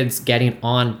kids getting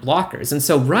on blockers. And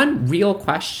so one real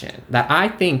question that I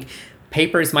think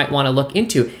papers might want to look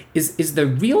into is the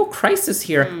real crisis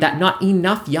here that not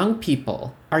enough young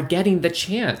people are getting the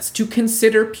chance to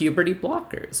consider puberty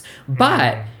blockers.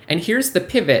 But, and here's the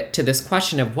pivot to this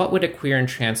question of what would a queer and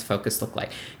trans focus look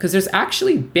like? Because there's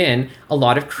actually been a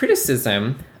lot of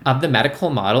criticism of the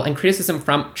medical model and criticism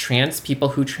from trans people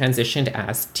who transitioned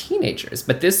as teenagers.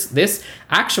 But this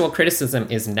actual criticism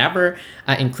is never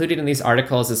included in these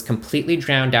articles, is completely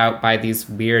drowned out by these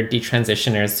weird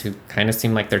detransitioners who kind of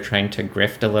seem like they're trying to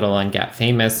grift a little and get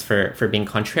famous for being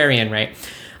contrarian, right?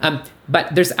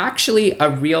 But there's actually a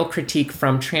real critique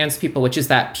from trans people, which is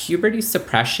that puberty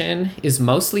suppression is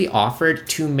mostly offered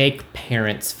to make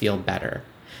parents feel better.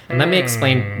 And let me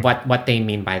explain what they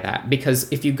mean by that. Because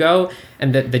if you go,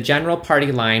 and the general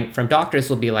party line from doctors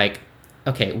will be like,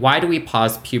 okay, why do we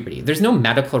pause puberty? There's no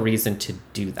medical reason to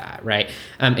do that, right?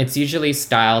 It's usually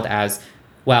styled as,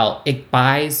 well, it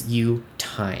buys you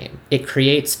time. It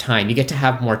creates time. You get to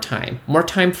have more time. More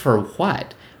time for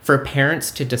what? For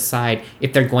parents to decide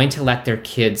if they're going to let their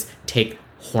kids take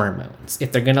hormones,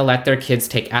 if they're going to let their kids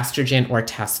take estrogen or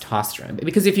testosterone.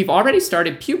 Because if you've already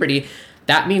started puberty,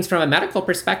 that means from a medical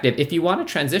perspective, if you want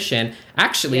to transition,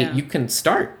 actually, you can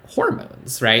start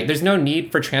hormones, right? There's no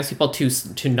need for trans people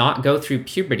to not go through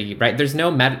puberty, right? There's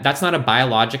no that's not a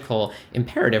biological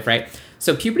imperative, right?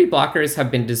 So puberty blockers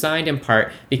have been designed in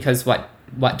part because what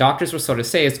doctors will sort of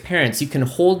say is, parents, you can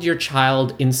hold your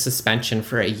child in suspension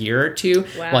for a year or two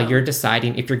while you're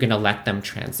deciding if you're going to let them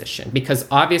transition. Because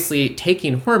obviously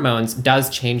taking hormones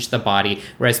does change the body,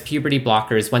 whereas puberty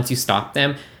blockers, once you stop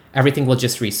them, everything will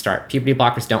just restart. Puberty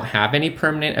blockers don't have any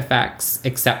permanent effects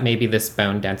except maybe this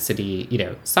bone density,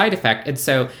 side effect. And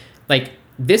so,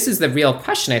 this is the real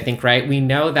question, I think, right? We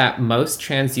know that most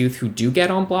trans youth who do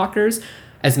get on blockers,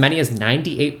 as many as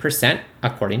 98%,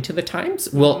 according to the Times,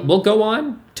 will go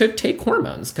on to take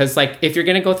hormones. Because, if you're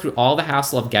going to go through all the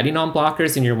hassle of getting on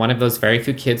blockers and you're one of those very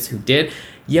few kids who did,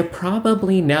 you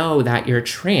probably know that you're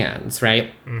trans,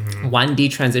 right? Mm-hmm. One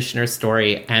detransitioner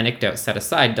story anecdote set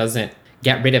aside doesn't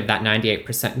get rid of that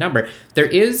 98% number. There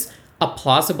is a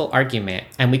plausible argument,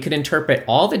 and we could interpret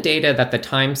all the data that the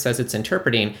Times says it's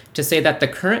interpreting to say that the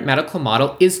current medical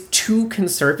model is too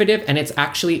conservative, and it's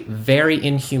actually very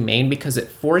inhumane because it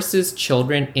forces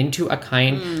children into a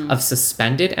kind of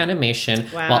suspended animation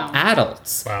while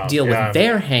adults deal with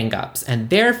their hang-ups and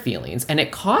their feelings, and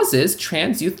it causes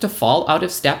trans youth to fall out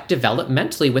of step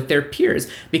developmentally with their peers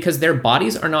because their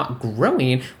bodies are not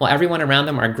growing while everyone around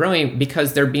them are growing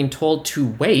because they're being told to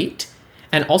wait,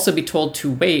 and also be told to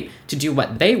wait to do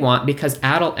what they want because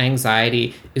adult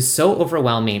anxiety is so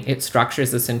overwhelming, it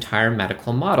structures this entire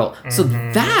medical model. Mm-hmm. So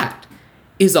that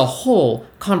is a whole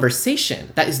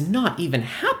conversation that is not even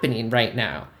happening right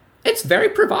now. It's very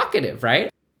provocative, right?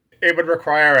 It would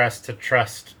require us to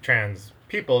trust trans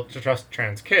people, to trust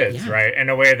trans kids, right? In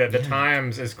a way that the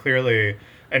Times is clearly,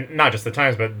 and not just the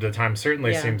Times, but the Times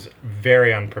certainly seems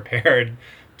very unprepared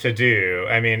to do.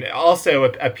 I mean, also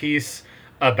a piece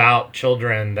about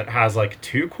children that has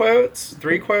 3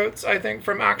 quotes, I think,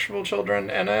 from actual children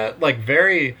in it.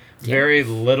 Very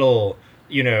little,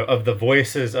 of the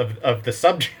voices of the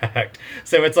subject.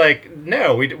 So it's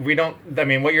no, we don't, I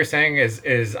mean, what you're saying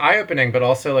is eye-opening, but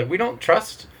also we don't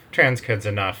trust trans kids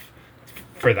enough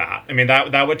for that. I mean,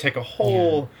 that would take a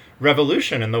whole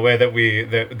revolution in the way that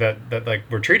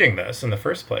we're treating this in the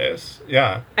first place.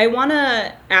 Yeah. I want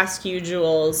to ask you,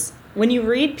 Jules, when you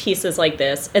read pieces like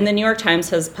this, and the New York Times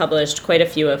has published quite a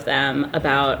few of them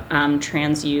about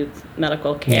trans youth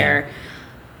medical care,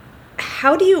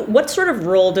 what sort of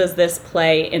role does this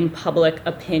play in public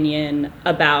opinion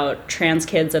about trans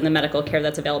kids and the medical care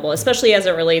that's available, especially as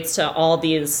it relates to all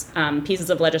these pieces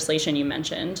of legislation you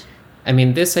mentioned? I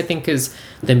mean, this, I think, is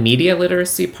the media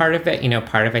literacy part of it.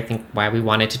 Part of, I think, why we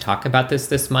wanted to talk about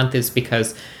this month is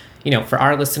because, for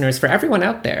our listeners, for everyone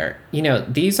out there,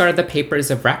 these are the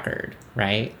papers of record,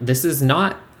 right? This is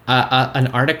not an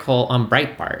article on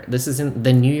Breitbart. This is in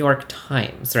the New York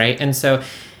Times, right? And so,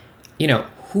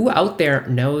 who out there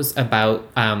knows about,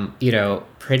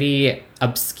 pretty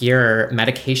obscure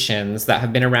medications that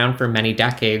have been around for many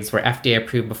decades, were FDA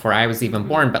approved before I was even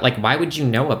born? But why would you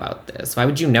know about this? Why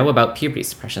would you know about puberty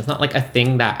suppression? It's not a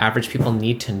thing that average people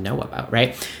need to know about,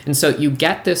 right? And so you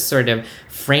get this sort of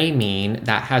framing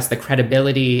that has the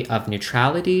credibility of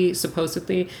neutrality,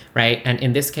 supposedly, right? And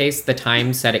in this case, the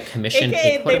Times said it commissioned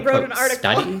a quote-unquote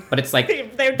study, but it's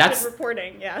that's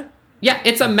reporting, Yeah,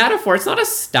 it's a metaphor. It's not a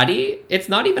study. It's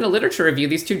not even a literature review.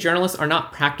 These two journalists are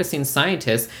not practicing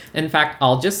scientists. In fact,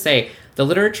 I'll just say the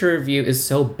literature review is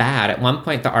so bad. At one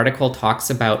point, the article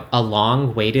talks about a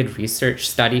long-awaited research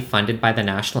study funded by the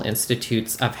National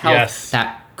Institutes of Health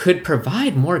that could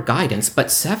provide more guidance, but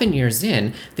 7 years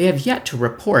in, they have yet to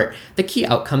report the key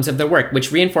outcomes of their work,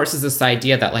 which reinforces this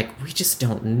idea that we just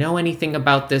don't know anything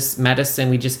about this medicine.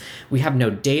 We have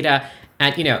no data.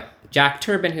 And, Jack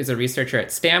Turbin, who's a researcher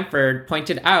at Stanford,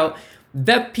 pointed out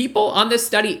The people on this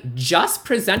study just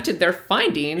presented their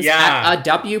findings Yeah. at a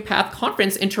WPATH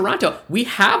conference in Toronto. We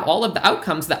have all of the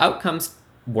outcomes. The outcomes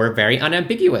were very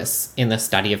unambiguous. In the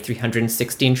study of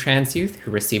 316 trans youth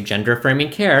who received gender-affirming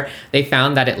care, they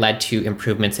found that it led to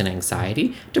improvements in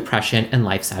anxiety, depression, and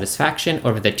life satisfaction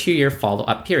over the 2-year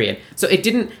follow-up period. So it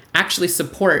didn't actually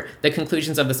support the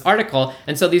conclusions of this article.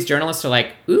 And so these journalists are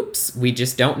like, oops, we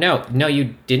just don't know. No,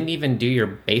 you didn't even do your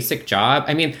basic job.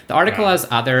 I mean, the article has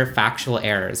other factual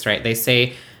errors, right? They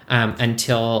say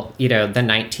until, the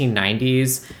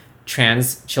 1990s,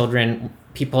 trans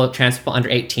people under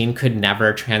 18 could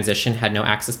never transition, had no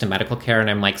access to medical care. And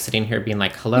I'm like sitting here being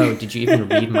like, hello, did you even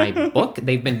read my book?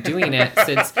 They've been doing it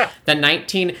since the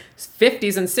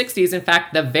 1950s and 60s. In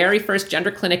fact, the very first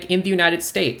gender clinic in the United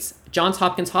States, Johns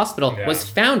Hopkins Hospital, was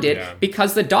founded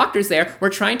because the doctors there were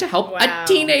trying to help a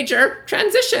teenager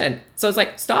transition. So it's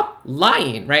like, stop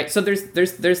lying, right? So there's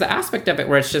the aspect of it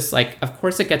where it's just like, of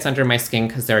course it gets under my skin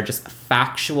because there are just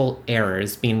factual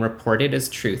errors being reported as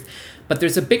truth. But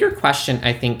there's a bigger question,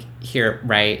 I think, here,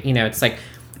 right? It's like,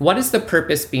 what is the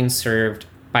purpose being served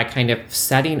by kind of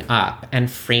setting up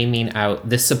and framing out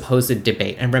this supposed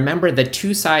debate? And remember, the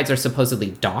two sides are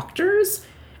supposedly doctors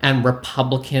and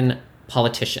Republican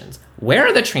politicians. Where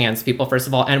are the trans people, first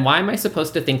of all? And why am I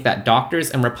supposed to think that doctors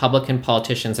and Republican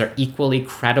politicians are equally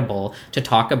credible to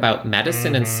talk about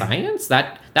medicine and science?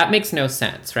 That makes no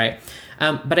sense, right?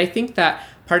 But I think that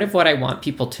part of what I want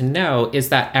people to know is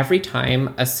that every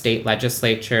time a state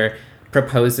legislature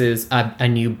proposes a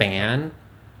new ban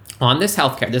on this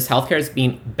healthcare is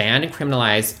being banned and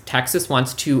criminalized. Texas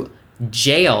wants to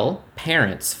jail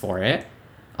parents for it.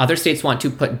 Other states want to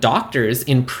put doctors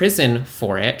in prison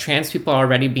for it. Trans people are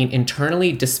already being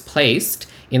internally displaced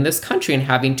in this country and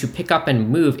having to pick up and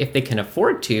move if they can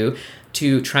afford to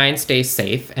try and stay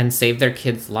safe and save their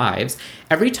kids' lives.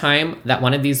 Every time that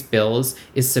one of these bills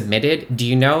is submitted, do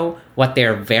you know what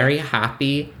they're very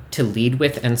happy to lead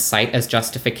with and cite as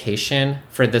justification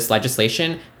for this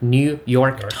legislation? New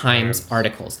York Times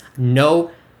articles.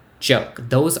 No joke.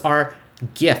 Those are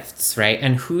gifts, right?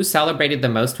 And who celebrated the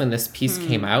most when this piece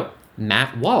came out?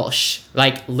 Matt Walsh.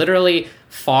 Like literally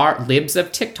libs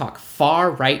of TikTok,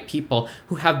 far right people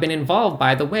who have been involved,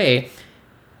 by the way,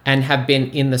 and have been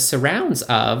in the surrounds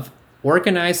of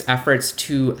organized efforts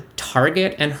to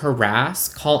target and harass,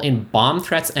 call in bomb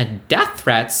threats and death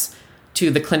threats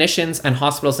to the clinicians and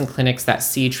hospitals and clinics that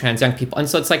see trans young people. And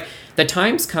so it's like the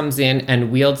Times comes in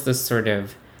and wields this sort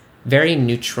of very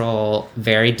neutral,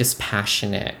 very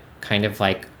dispassionate kind of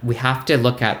like, we have to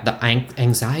look at the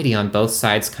anxiety on both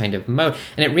sides kind of mode.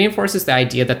 And it reinforces the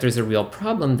idea that there's a real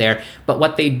problem there. But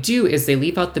what they do is they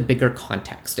leave out the bigger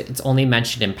context. It's only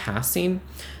mentioned in passing.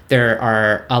 There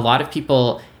are a lot of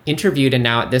people interviewed, and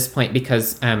now at this point,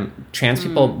 because trans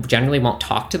people generally won't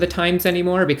talk to the Times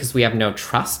anymore because we have no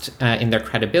trust in their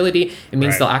credibility. It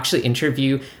means they'll actually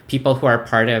interview people who are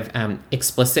part of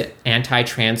explicit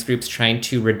anti-trans groups trying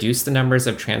to reduce the numbers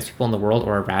of trans people in the world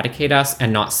or eradicate us,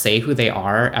 and not say who they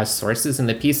are as sources in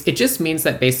the piece. It just means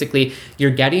that basically you're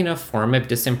getting a form of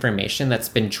disinformation that's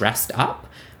been dressed up,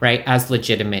 right, as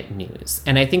legitimate news.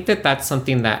 And I think that that's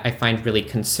something that I find really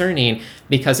concerning,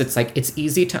 because it's like, it's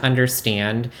easy to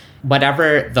understand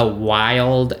whatever the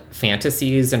wild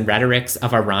fantasies and rhetorics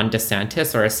of a Ron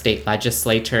DeSantis or a state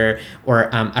legislator or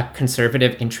a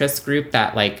conservative interest group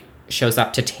that like shows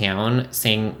up to town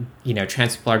saying,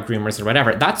 trans people are groomers or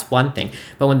whatever. That's one thing.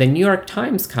 But when the New York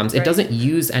Times comes, it doesn't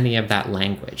use any of that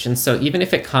language. And so even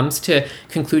if it comes to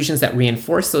conclusions that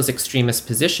reinforce those extremist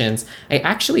positions, I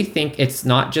actually think it's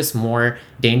not just more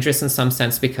dangerous in some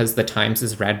sense because the Times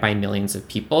is read by millions of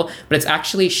people, but it's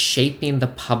actually shaping the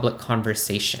public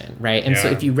conversation, right? And so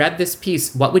if you read this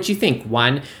piece, what would you think?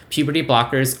 1, puberty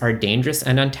blockers are dangerous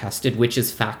and untested, which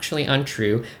is factually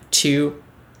untrue. 2,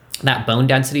 that bone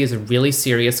density is a really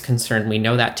serious concern. We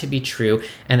know that to be true,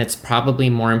 and it's probably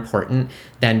more important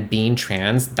than being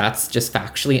trans. That's just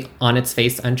factually on its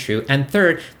face untrue. And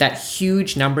 3rd, that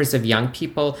huge numbers of young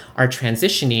people are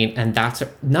transitioning, and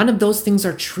none of those things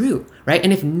are true, right?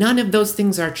 And if none of those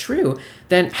things are true,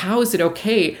 then how is it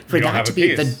okay for that to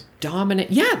be the dominant?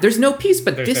 Yeah, there's no peace,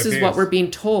 but this is what we're being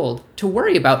told to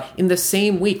worry about in the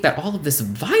same week that all of this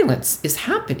violence is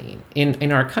happening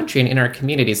in our country and in our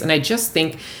communities. And I just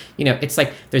think, it's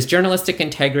like there's journalistic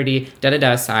integrity,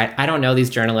 aside. I don't know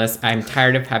these journalists. I'm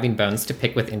tired of having bones to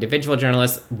pick with individual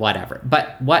journalists, whatever.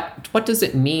 But what does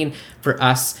it mean for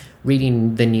us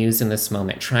reading the news in this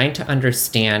moment, trying to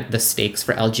understand the stakes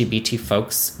for LGBT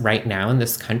folks right now in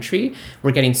this country,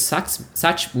 we're getting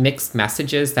such mixed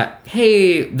messages that,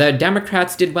 hey, the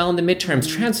Democrats did well in the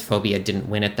midterms, transphobia didn't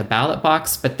win at the ballot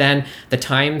box, but then the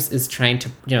Times is trying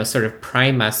to, sort of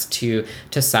prime us to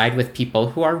side with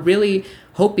people who are really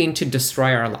hoping to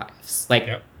destroy our lives.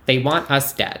 They want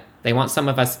us dead. They want some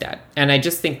of us dead. And I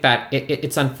just think that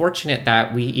it's unfortunate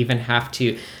that we even have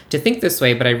to think this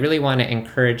way, but I really want to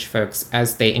encourage folks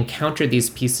as they encounter these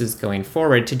pieces going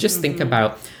forward to just think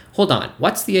about, hold on,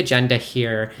 what's the agenda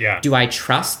here? Yeah. Do I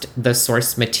trust the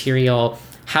source material?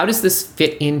 How does this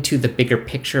fit into the bigger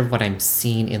picture of what I'm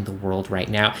seeing in the world right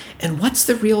now? And what's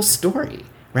the real story,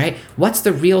 right? What's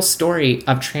the real story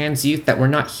of trans youth that we're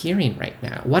not hearing right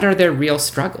now? What are their real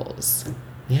struggles?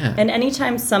 Yeah. And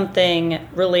anytime something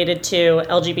related to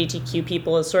LGBTQ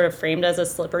people is sort of framed as a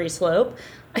slippery slope,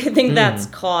 I think that's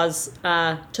cause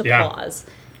to pause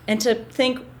and to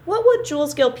think, what would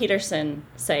Jules Gill Peterson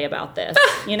say about this?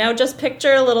 Just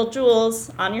picture little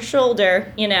Jules on your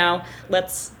shoulder.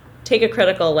 Let's take a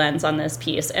critical lens on this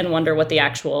piece and wonder what the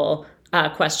actual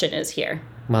question is here.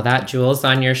 Well, that Jules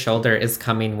on your shoulder is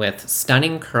coming with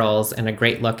stunning curls and a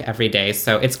great look every day.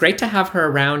 So it's great to have her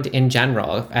around in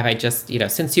general. I just,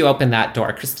 since you opened that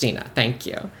door, Christina, thank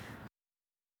you.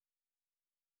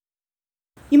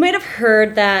 You might have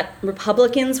heard that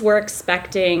Republicans were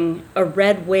expecting a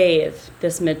red wave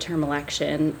this midterm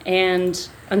election, and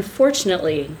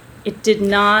unfortunately, it did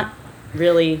not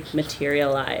really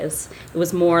materialize. It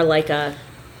was more like a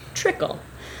trickle.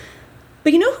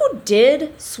 But you know who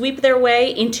did sweep their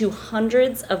way into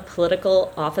hundreds of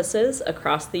political offices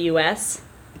across the U.S.?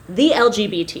 The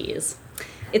LGBTs.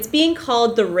 It's being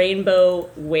called the rainbow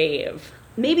wave.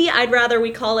 Maybe I'd rather we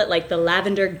call it like the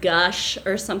lavender gush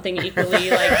or something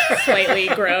equally slightly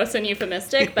gross and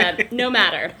euphemistic, but no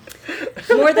matter.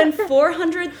 More than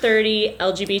 430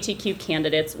 LGBTQ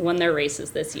candidates won their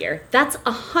races this year. That's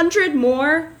 100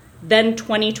 more than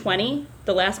 2020,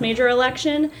 the last major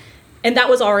election. And that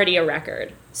was already a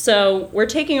record. So we're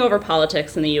taking over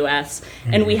politics in the U.S.,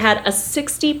 and we had a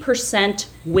 60%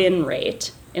 win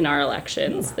rate in our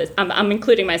elections. I'm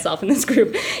including myself in this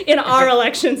group, in our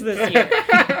elections this year.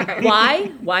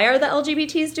 Why? Why are the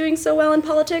LGBTs doing so well in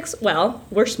politics? Well,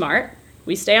 we're smart,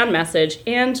 we stay on message,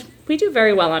 and we do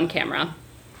very well on camera.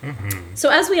 So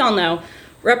as we all know,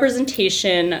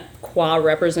 representation qua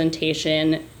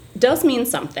representation does mean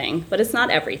something, but it's not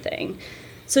everything.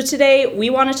 So today, we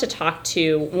wanted to talk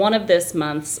to one of this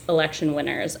month's election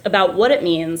winners about what it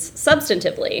means,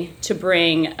 substantively, to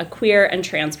bring a queer and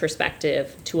trans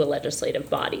perspective to a legislative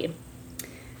body.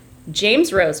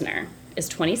 James Rosner is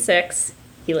 26,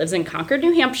 he lives in Concord,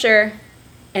 New Hampshire,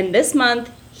 and this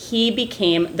month, he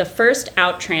became the first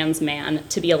out trans man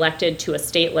to be elected to a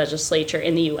state legislature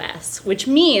in the U.S., which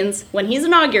means when he's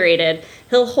inaugurated,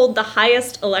 he'll hold the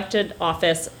highest elected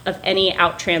office of any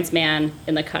out trans man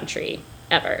in the country.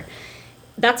 Ever.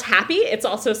 That's happy. It's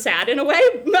also sad in a way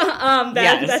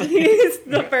that he's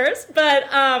the first.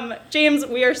 But James,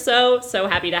 we are so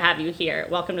happy to have you here.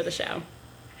 Welcome to the show.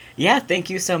 Yeah, thank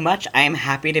you so much. I am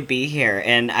happy to be here,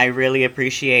 and I really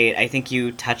appreciate, I think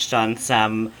you touched on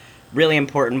some really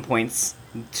important points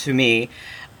to me.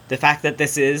 The fact that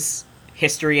this is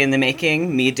history in the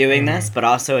making, me doing this, but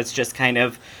also it's just kind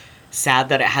of sad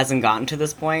that it hasn't gotten to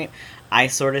this point. I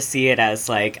sort of see it as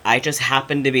I just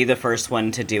happened to be the first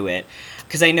one to do it.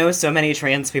 Because I know so many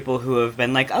trans people who have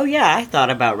been like, oh yeah, I thought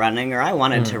about running, or I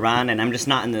wanted to run, and I'm just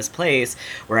not in this place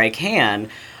where I can.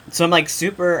 So I'm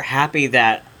super happy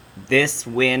that this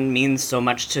win means so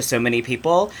much to so many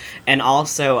people. And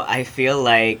also, I feel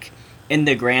like in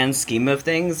the grand scheme of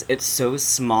things, it's so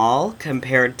small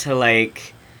compared to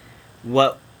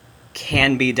what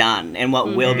can be done and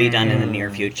what will be done in the near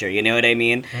future. You know what I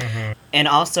mean? And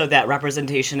also that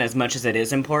representation, as much as it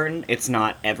is important, it's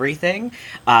not everything.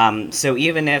 So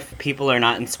even if people are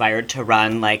not inspired to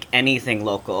run, anything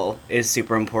local is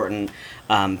super important.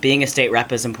 Being a state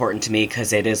rep is important to me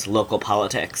because it is local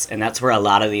politics, and that's where a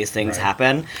lot of these things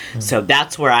happen. So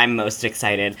that's where I'm most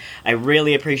excited. I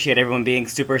really appreciate everyone being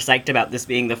super psyched about this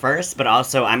being the first, but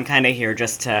also I'm kind of here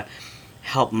just to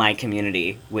help my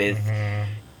community with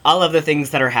all of the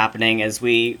things that are happening. As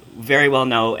we very well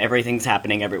know, everything's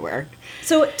happening everywhere.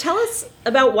 So tell us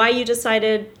about why you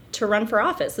decided to run for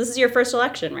office. This is your first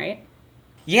election, right?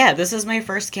 Yeah, this is my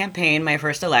first campaign, my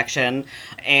first election,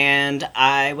 and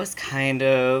I was kind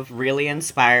of really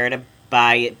inspired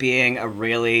by it being a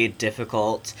really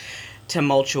difficult,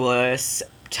 tumultuous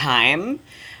time.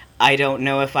 I don't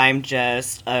know if I'm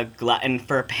just a glutton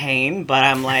for pain, but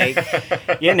I'm like,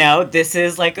 this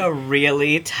is like a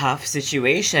really tough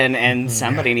situation and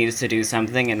somebody needs to do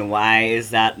something, and why is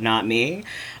that not me?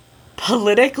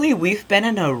 Politically, we've been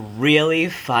in a really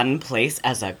fun place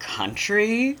as a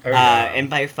country. And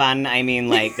by fun, I mean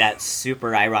like that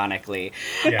super ironically.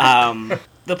 Yeah.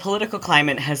 The political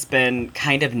climate has been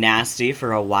kind of nasty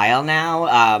for a while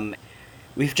now.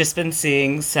 We've just been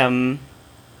seeing some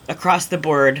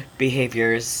across-the-board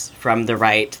behaviors from the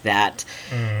right that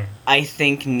I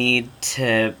think need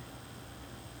to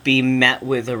be met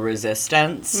with a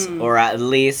resistance, or at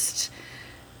least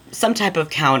some type of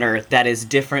counter that is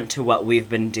different to what we've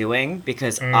been doing,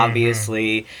 because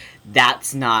obviously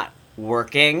that's not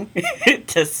working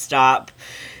to stop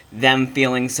them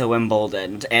feeling so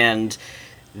emboldened. And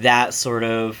that sort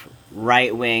of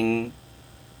right-wing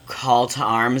call to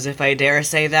arms, if I dare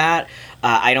say that,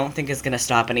 I don't think is going to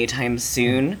stop anytime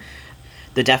soon.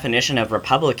 The definition of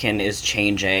Republican is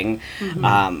changing.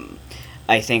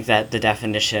 I think that the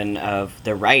definition of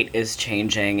the right is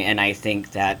changing, and I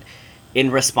think that in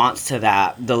response to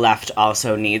that, the left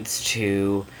also needs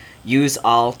to use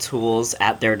all tools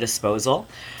at their disposal,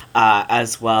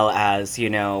 as well as,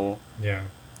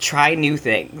 try new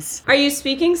things. Are you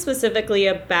speaking specifically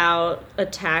about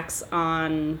attacks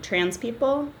on trans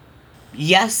people?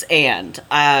 Yes, and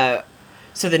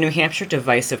so the New Hampshire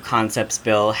Divisive Concepts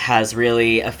Bill has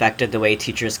really affected the way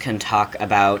teachers can talk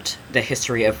about the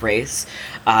history of race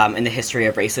and the history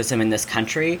of racism in this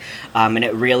country. And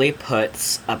it really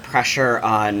puts a pressure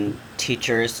on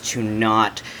teachers to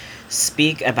not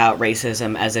speak about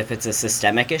racism as if it's a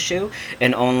systemic issue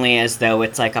and only as though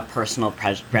it's like a personal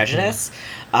prejudice.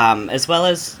 As well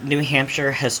as New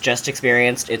Hampshire has just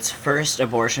experienced its first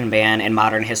abortion ban in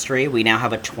modern history. We now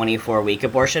have a 24-week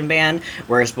abortion ban,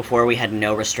 whereas before we had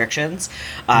no restrictions.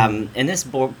 And this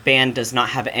ban does not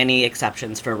have any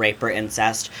exceptions for rape or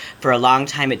incest. For a long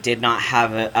time, it did not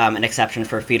have an exception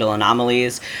for fetal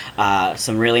anomalies.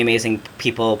 Some really amazing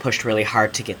people pushed really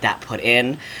hard to get that put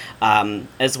in.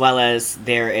 As well as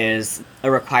there is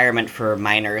a requirement for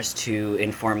minors to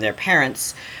inform their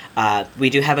parents. We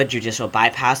do have a judicial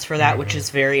bypass for that, which is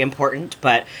very important,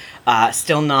 but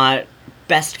still not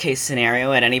best case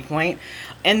scenario at any point.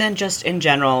 And then just in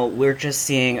general, we're just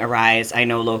seeing a rise, I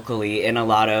know locally, in a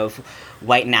lot of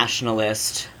white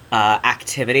nationalist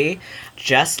activity.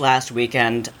 Just last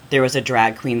weekend, there was a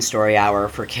drag queen story hour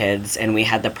for kids, and we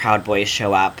had the Proud Boys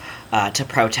show up to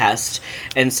protest.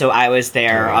 And so I was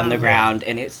there on the ground,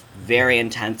 and it's very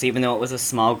intense, even though it was a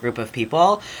small group of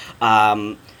people.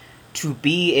 To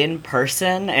be in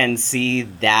person and see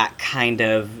that kind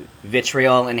of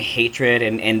vitriol and hatred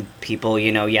and people,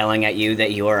 yelling at you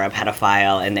that you're a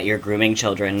pedophile and that you're grooming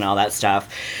children and all that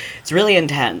stuff, it's really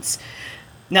intense.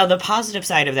 Now, the positive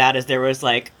side of that is there was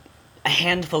like a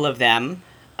handful of them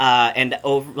and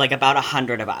over like about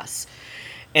 100 of us.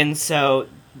 And so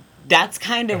that's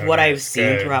kind of what I've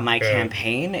seen throughout my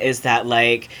campaign is that,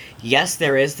 like, yes,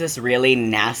 there is this really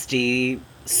nasty,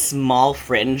 small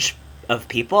fringe of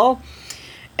people,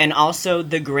 and also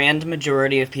the grand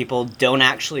majority of people don't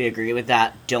actually agree with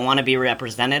that, don't want to be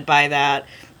represented by that,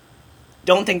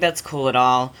 don't think that's cool at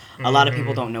all. A lot of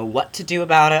people don't know what to do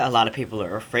about it. A lot of people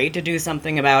are afraid to do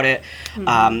something about it.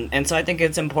 And so I think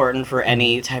it's important for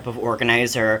any type of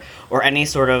organizer or any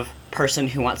sort of person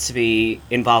who wants to be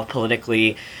involved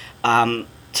politically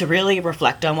to really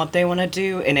reflect on what they want to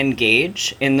do and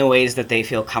engage in the ways that they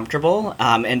feel comfortable,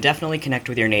 and definitely connect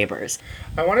with your neighbors.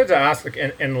 I wanted to ask,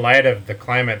 in light of the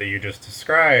climate that you just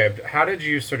described, how did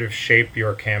you sort of shape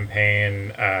your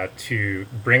campaign to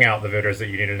bring out the voters that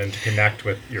you needed and to connect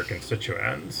with your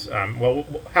constituents?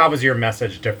 How was your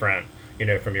message different,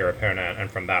 from your opponent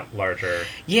and from that larger?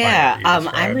 Yeah,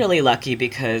 I'm really lucky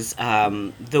because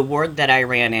the ward that I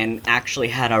ran in actually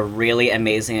had a really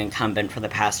amazing incumbent for the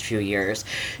past few years.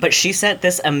 But she set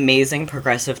this amazing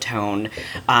progressive tone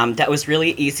that was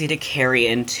really easy to carry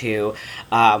into,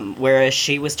 whereas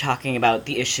she was talking about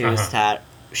the issues that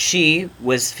she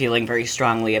was feeling very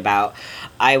strongly about.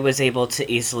 I was able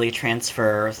to easily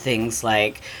transfer things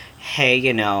like,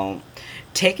 hey,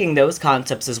 taking those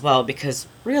concepts as well, because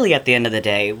really at the end of the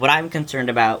day, what I'm concerned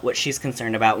about, what she's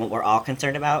concerned about, what we're all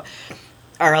concerned about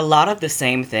are a lot of the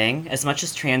same thing. As much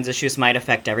as trans issues might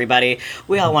affect everybody,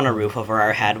 we all want a roof over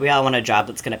our head. We all want a job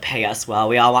that's going to pay us well.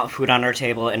 We all want food on our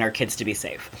table and our kids to be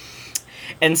safe.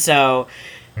 And so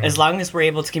as long as we're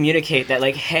able to communicate that,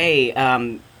 like, hey,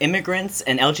 immigrants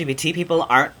and LGBT people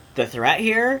aren't the threat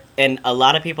here, and a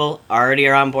lot of people already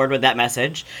are on board with that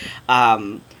message,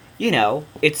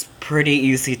 it's pretty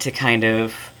easy to kind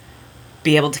of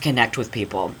be able to connect with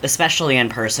people, especially in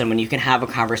person, when you can have a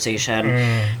conversation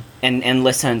and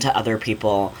listen to other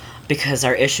people, because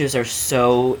our issues are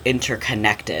so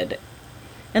interconnected.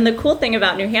 And the cool thing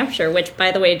about New Hampshire, which,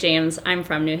 by the way, James, I'm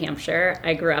from New Hampshire.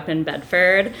 I grew up in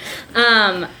Bedford.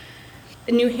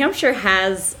 New Hampshire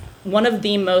has one of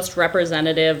the most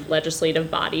representative legislative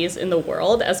bodies in the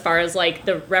world as far as, like,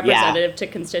 the representative to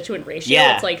constituent ratio.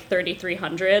 It's like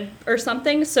 3,300 or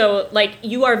something. So, like,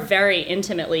 you are very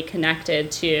intimately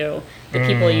connected to the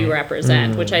people you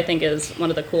represent, which I think is one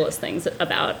of the coolest things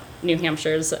about New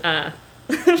Hampshire's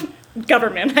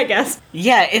government, I guess.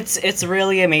 Yeah, it's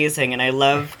really amazing, and I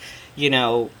love,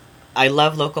 I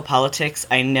love local politics.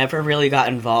 I never really got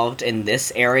involved in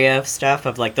this area of stuff,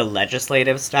 of like the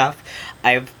legislative stuff.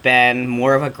 I've been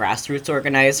more of a grassroots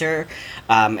organizer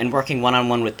and working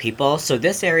one-on-one with people. So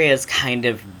this area is kind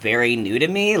of very new to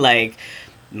me. Like,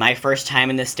 my first time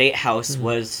in the State House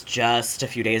was just a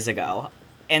few days ago.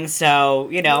 And so,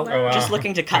 just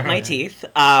looking to cut my teeth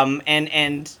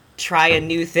and try a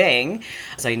new thing.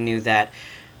 So I knew that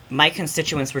my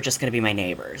constituents were just going to be my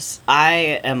neighbors.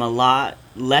 I am a lot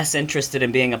less interested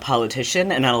in being a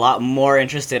politician and a lot more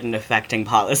interested in affecting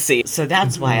policy. So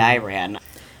that's why I ran.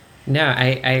 No,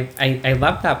 I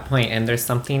love that point. And there's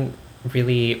something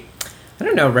really,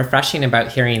 refreshing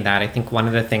about hearing that. I think one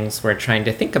of the things we're trying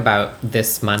to think about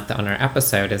this month on our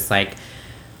episode is like,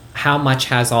 how much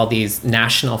has all these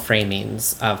national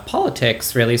framings of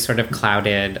politics really sort of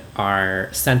clouded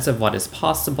our sense of what is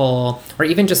possible, or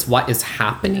even just what is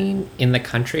happening in the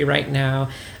country right now?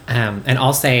 And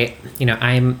I'll say,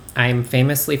 I'm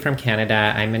famously from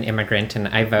Canada. I'm an immigrant, and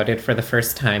I voted for the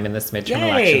first time in this midterm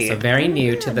election, so very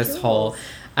new to this whole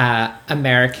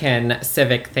American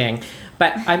civic thing.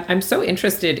 But I'm so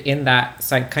interested in that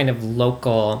kind of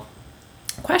local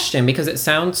question, because it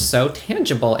sounds so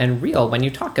tangible and real when you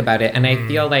talk about it. And I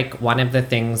feel like one of the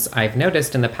things I've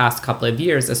noticed in the past couple of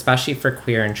years, especially for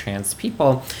queer and trans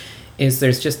people, is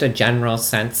there's just a general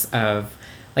sense of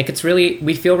like,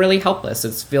 we feel really helpless.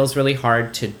 It feels really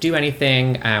hard to do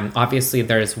anything. Obviously,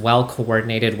 there's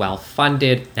well-coordinated,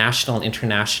 well-funded national and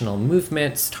international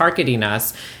movements targeting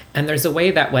us. And there's a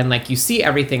way that when like you see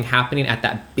everything happening at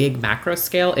that big macro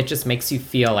scale, it just makes you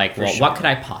feel like, what could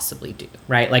I possibly do,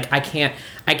 right? Like I can't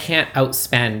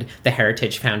outspend the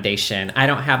Heritage Foundation. I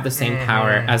don't have the same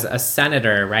power as a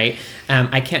senator, right?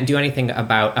 I can't do anything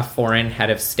about a foreign head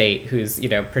of state who's,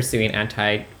 pursuing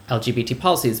anti-LGBT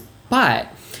policies. But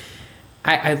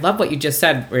I love what you just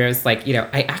said, where it's like,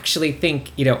 I actually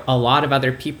think, a lot of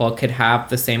other people could have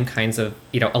the same kinds of,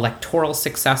 electoral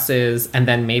successes and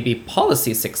then maybe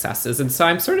policy successes. And so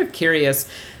I'm sort of curious,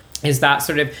 is that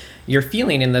sort of your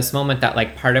feeling in this moment that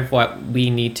like part of what we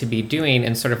need to be doing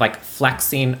and sort of like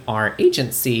flexing our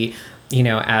agency,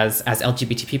 as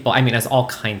LGBT people, as all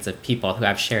kinds of people who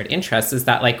have shared interests, is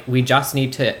that like we just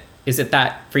need to, is it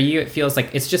that for you, it feels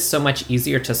like it's just so much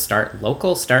easier to start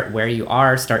local, start where you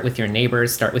are, start with your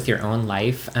neighbors, start with your own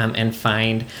life, and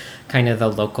find kind of the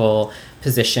local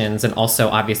positions, and also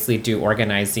obviously do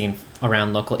organizing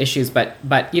around local issues. But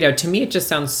to me, it just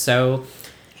sounds so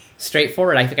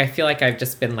straightforward. I feel like I've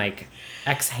just been like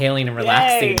exhaling and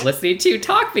relaxing listening to you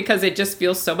talk, because it just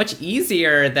feels so much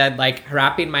easier than like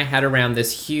wrapping my head around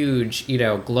this huge,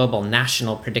 global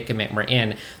national predicament we're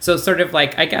in. So sort of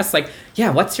like, I guess like,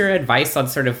 what's your advice on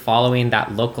sort of following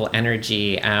that local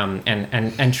energy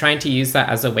and trying to use that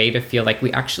as a way to feel like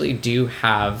we actually do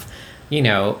have,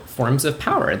 forms of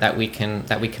power that we can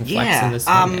flex in this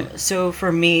moment? So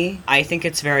for me, I think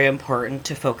it's very important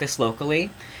to focus locally.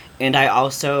 And I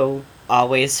also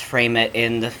always frame it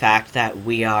in the fact that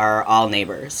we are all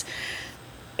neighbors.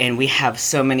 And we have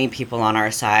so many people on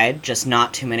our side, just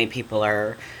not too many people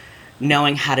are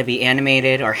knowing how to be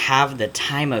animated or have the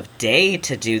time of day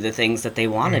to do the things that they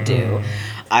want to do.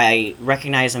 I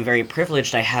recognize I'm very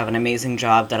privileged. I have an amazing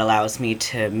job that allows me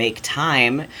to make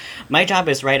time. My job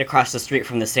is right across the street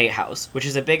from the State House, which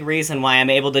is a big reason why I'm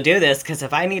able to do this, because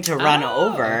if I need to run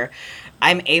over,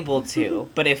 I'm able to.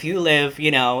 But if you live,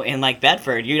 in like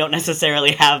Bedford, you don't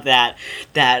necessarily have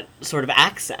that sort of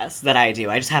access that I do.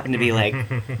 I just happen to be like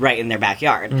right in their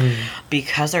backyard.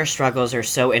 Because our struggles are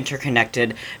so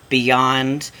interconnected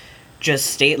beyond just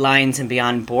state lines and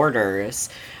beyond borders,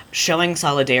 showing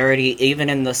solidarity even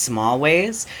in the small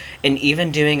ways and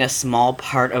even doing a small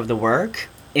part of the work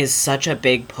is such a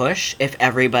big push if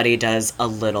everybody does a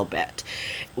little bit.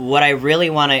 What I really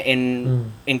want to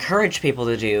encourage people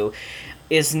to do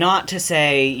is not to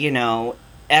say,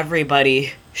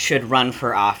 everybody should run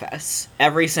for office.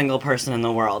 Every single person in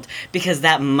the world. Because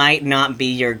that might not be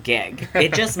your gig.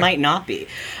 It just might not be.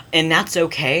 And that's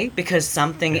okay, because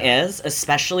something is,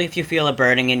 especially if you feel a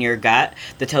burning in your gut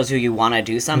that tells you want to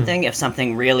do something, if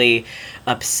something really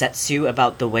upsets you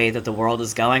about the way that the world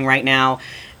is going right now,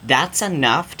 that's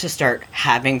enough to start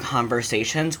having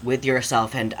conversations with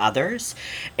yourself and others.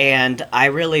 And I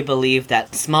really believe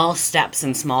that small steps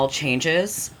and small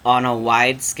changes on a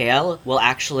wide scale will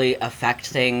actually affect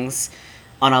things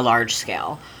on a large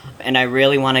scale. And I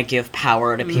really want to give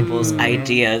power to people's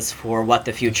ideas for what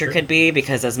the future could be,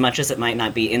 because as much as it might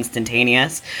not be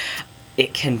instantaneous,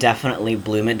 it can definitely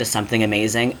bloom into something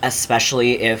amazing,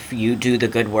 especially if you do the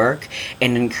good work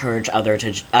and encourage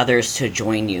others to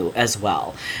join you as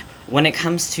well. When it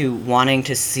comes to wanting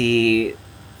to see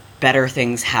better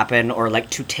things happen or like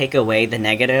to take away the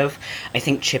negative, I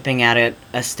think chipping at it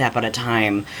a step at a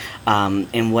time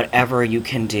in whatever you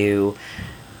can do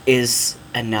is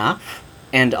enough.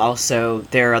 And also,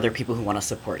 there are other people who want to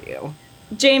support you.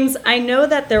 James, I know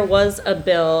that there was a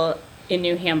bill in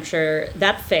New Hampshire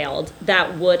that failed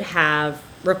that would have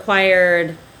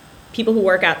required people who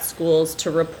work at schools to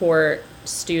report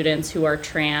students who are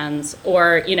trans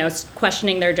or,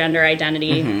 questioning their gender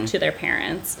identity to their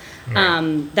parents.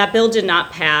 That bill did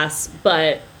not pass,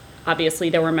 but obviously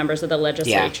there were members of the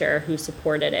legislature who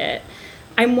supported it.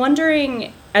 I'm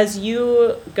wondering, as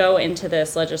you go into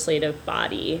this legislative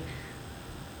body,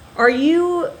 are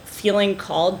you feeling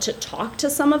called to talk to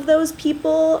some of those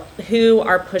people who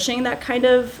are pushing that kind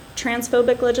of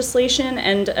transphobic legislation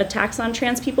and attacks on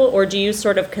trans people? Or do you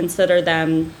sort of consider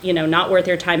them, not worth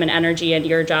your time and energy, and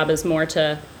your job is more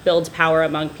to build power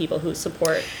among people who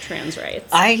support trans rights?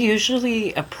 I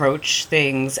usually approach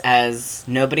things as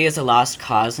nobody is a lost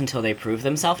cause until they prove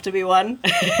themselves to be one.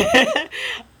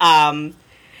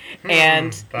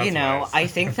 And, nice. I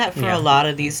think that for a lot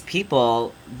of these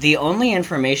people, the only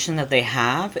information that they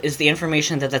have is the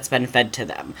information that's been fed to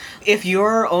them. If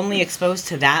you're only exposed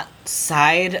to that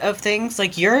side of things,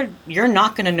 like you're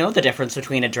not going to know the difference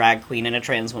between a drag queen and a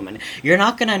trans woman. You're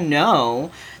not going to know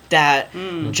that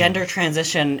gender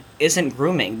transition isn't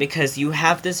grooming, because you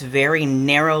have this very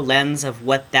narrow lens of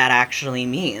what that actually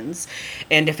means.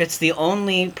 And if it's the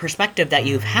only perspective that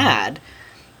you've had,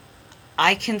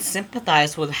 I can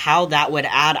sympathize with how that would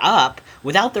add up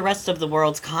without the rest of the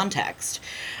world's context.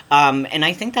 And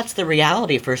I think that's the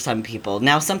reality for some people.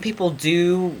 Now, some people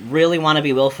do really want to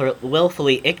be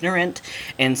willfully ignorant,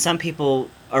 and some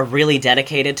people are really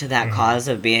dedicated to that cause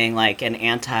of being like an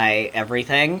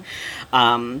anti-everything.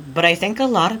 But I think a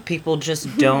lot of people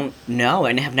just don't know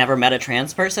and have never met a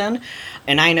trans person.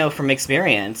 And I know from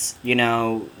experience,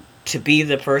 to be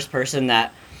the first person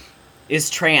that is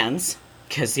trans,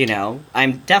 because,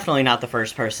 I'm definitely not the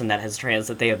first person that has trans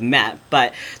that they have met,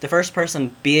 but the first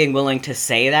person being willing to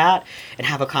say that and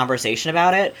have a conversation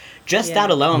about it, just that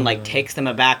alone, takes them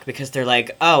aback, because they're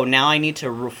like, oh, now I need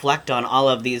to reflect on all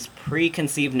of these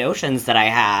preconceived notions that I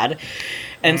had.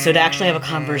 And so to actually have a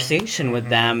conversation with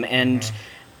them and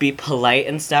be polite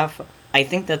and stuff, I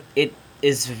think that it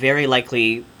is very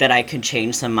likely that I could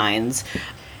change some minds,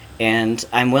 and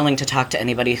I'm willing to talk to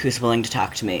anybody who's willing to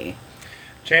talk to me.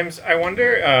 James, I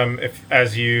wonder if,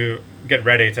 as you get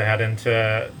ready to head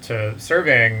into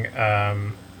serving,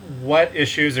 what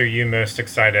issues are you most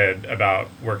excited about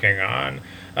working on?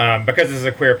 Because this is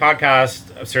a queer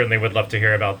podcast, I certainly would love to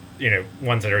hear about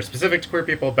ones that are specific to queer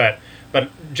people, but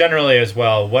generally as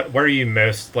well, what are you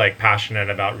most passionate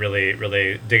about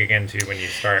really digging into when you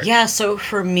start? Yeah, so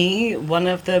for me, one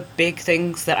of the big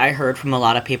things that I heard from a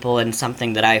lot of people, and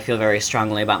something that I feel very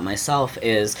strongly about myself,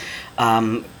 is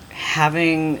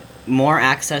having more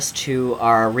access to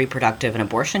our reproductive and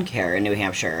abortion care in New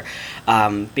Hampshire,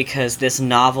 because this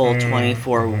novel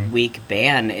 24-week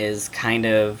ban is kind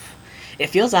of, it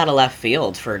feels out of left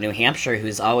field for New Hampshire,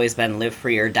 who's always been live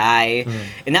free or die.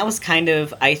 And that was kind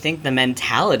of, I think, the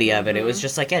mentality of it. It was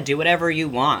just like, do whatever you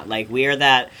want. Like, we're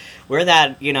that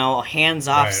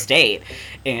hands-off state.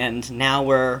 And now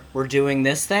we're doing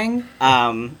this thing.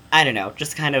 I don't know,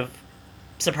 just kind of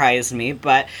surprised me.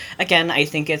 But again, I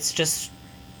think it's just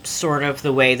sort of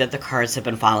the way that the cards have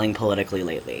been falling politically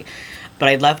lately. But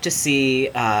I'd love to see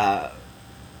the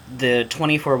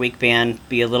 24-week ban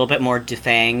be a little bit more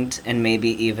defanged, and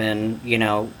maybe even,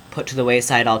 put to the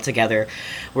wayside altogether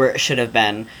where it should have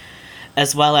been,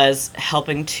 as well as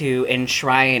helping to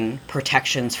enshrine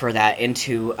protections for that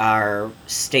into our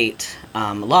state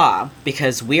law,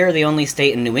 because we are the only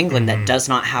state in New England that does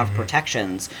not have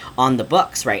protections on the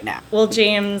books right now. Well,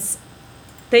 James,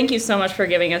 Thank you so much for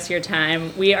giving us your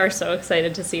time. We are so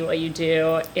excited to see what you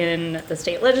do in the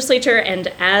state legislature. And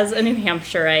as a New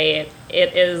Hampshireite,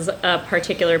 it is a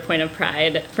particular point of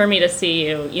pride for me to see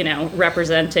you,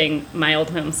 representing my old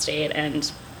home state and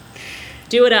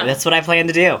do it up. That's what I plan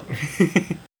to do.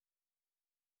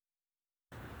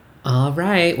 All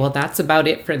right, well, that's about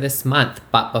it for this month.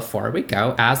 But before we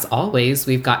go, as always,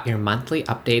 we've got your monthly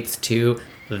updates to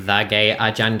the gay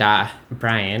agenda.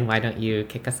 Brian, why don't you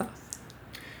kick us off?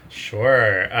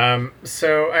 Sure.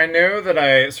 So I know that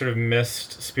I sort of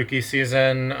missed spooky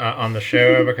season on the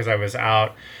show because I was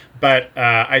out, but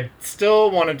I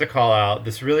still wanted to call out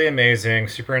this really amazing,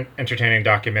 super entertaining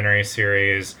documentary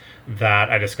series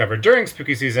that I discovered during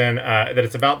spooky season, that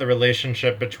it's about the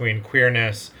relationship between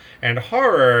queerness and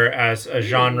horror as a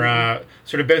genre,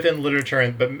 sort of both in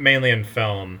literature but mainly in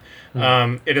film.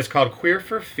 It is called Queer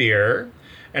for Fear,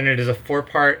 and it is a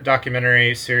 4-part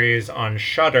documentary series on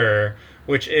Shudder,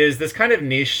 which is this kind of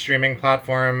niche streaming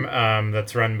platform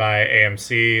that's run by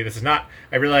AMC. This is not,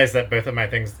 I realize that both of my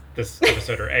things this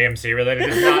episode are AMC related.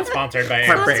 It's not sponsored by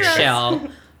AMC. Corporate shell.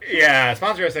 Yeah,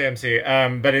 sponsor us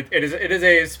AMC. But it is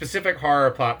a specific horror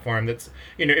platform that's,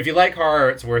 if you like horror,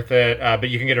 it's worth it. But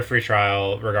you can get a free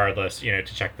trial regardless, to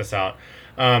check this out.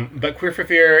 But Queer for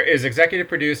Fear is executive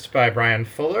produced by Brian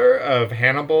Fuller of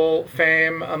Hannibal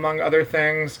fame, among other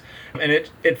things. And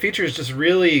it features just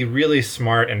really, really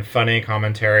smart and funny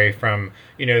commentary from,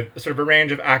 sort of a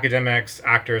range of academics,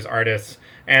 actors, artists,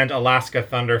 and Alaska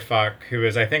Thunderfuck, who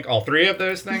is, I think, all three of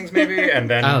those things, maybe, and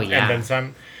then and then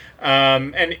some.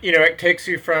 And it takes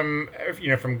you from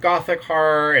Gothic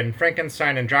horror and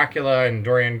Frankenstein and Dracula and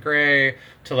Dorian Gray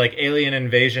to like alien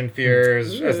invasion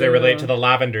fears as they relate to the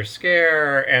Lavender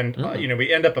Scare, and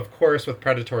we end up, of course, with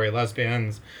predatory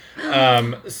lesbians.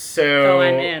 So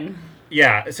I'm in.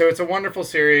 Yeah, so it's a wonderful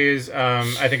series.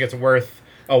 I think it's worth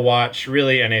a watch,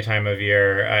 really, any time of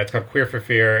year. It's called Queer for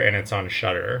Fear, and it's on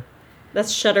Shudder. That's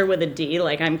Shudder with a D,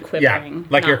 like I'm quivering. Yeah,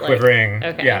 like you're quivering.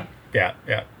 Okay.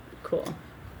 Yeah. Cool.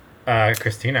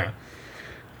 Christina.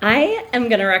 I am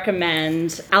going to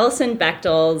recommend Alison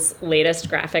Bechdel's latest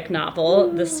graphic novel,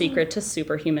 The Secret to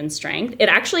Superhuman Strength. It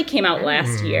actually came out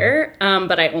last year,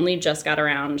 but I only just got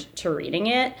around to reading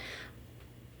it.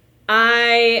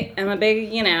 I am a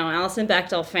big, Alison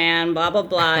Bechdel fan, blah, blah,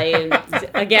 blah.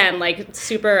 Again, like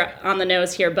super on the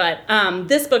nose here, but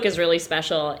this book is really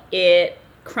special. It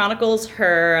chronicles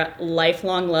her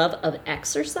lifelong love of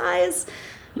exercise.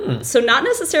 So not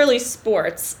necessarily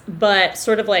sports, but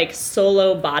sort of like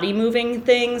solo body moving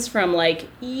things, from like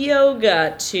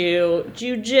yoga to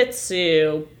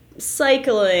jujitsu,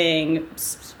 cycling,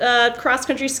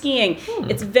 cross-country skiing.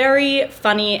 It's very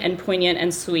funny and poignant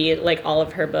and sweet, like all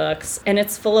of her books. And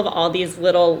it's full of all these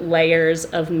little layers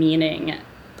of meaning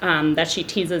that she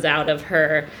teases out of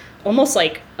her almost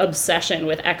like obsession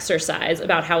with exercise,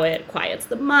 about how it quiets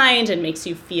the mind and makes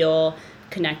you feel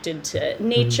connected to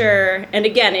nature. And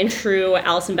again, in true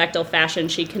Alison Bechdel fashion,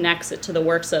 she connects it to the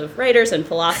works of writers and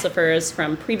philosophers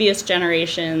from previous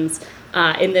generations,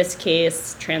 in this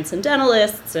case,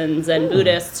 transcendentalists and Zen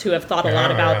Buddhists who have thought a lot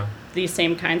about these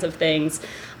same kinds of things.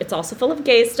 It's also full of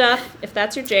gay stuff, if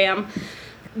that's your jam.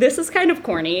 This is kind of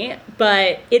corny,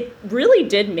 but it really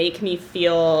did make me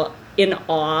feel in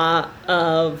awe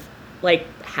of like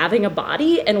having a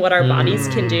body and what our bodies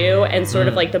can do, and sort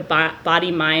of like the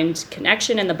body-mind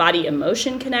connection and the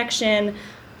body-emotion connection.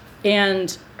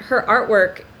 And her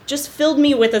artwork just filled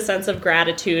me with a sense of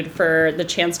gratitude for the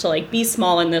chance to like be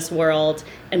small in this world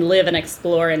and live and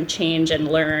explore and change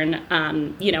and learn,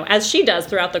 as she does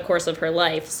throughout the course of her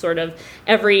life. Sort of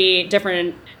every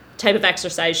different type of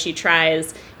exercise she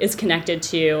tries is connected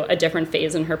to a different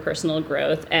phase in her personal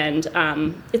growth. And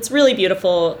it's really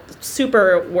beautiful,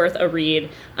 super worth a read.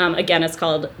 Again, it's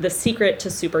called The Secret to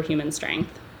Superhuman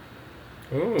Strength.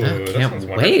 Ooh, can't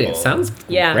wait. It sounds great.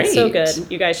 Yeah, it's so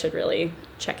good. You guys should really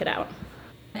check it out.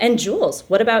 And Jules,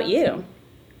 what about you?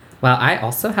 Well, I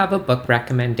also have a book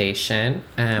recommendation.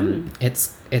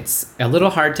 It's a little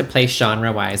hard to place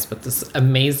genre-wise, but this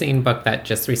amazing book that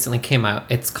just recently came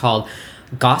out. It's called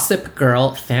Gossip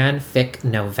Girl Fanfic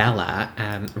Novella,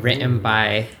 written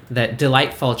by the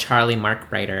delightful Charlie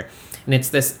Mark Writer. And it's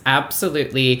this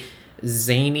absolutely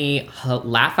zany,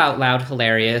 laugh-out-loud,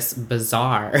 hilarious,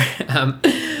 bizarre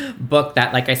book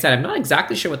that, like I said, I'm not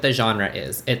exactly sure what the genre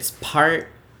is. It's part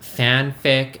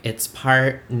fanfic, it's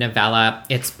part novella,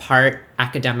 it's part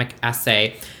academic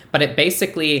essay, but it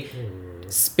basically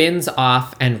spins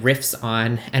off and riffs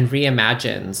on and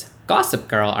reimagines Gossip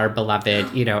Girl, our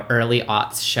beloved, early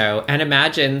aughts show, and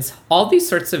imagines all these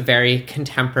sorts of very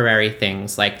contemporary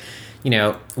things like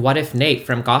what if Nate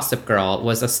from Gossip Girl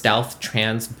was a stealth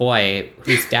trans boy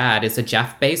whose dad is a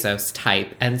Jeff Bezos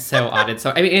type, and so on and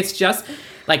so. I mean, it's just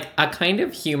like a kind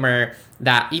of humor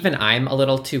that even I'm a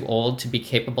little too old to be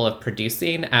capable of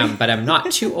producing, but I'm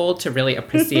not too old to really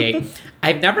appreciate.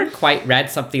 I've never quite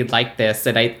read something like this,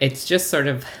 and it's just sort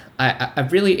of a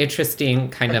really interesting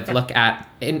kind of look at,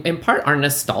 in part, our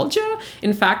nostalgia,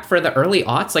 in fact, for the early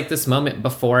aughts, like this moment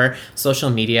before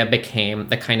social media became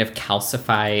the kind of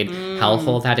calcified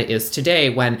hellhole that it is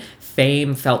today, when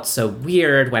fame felt so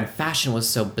weird, when fashion was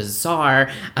so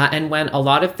bizarre, and when a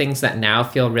lot of things that now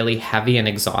feel really heavy and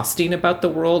exhausting about the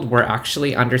world were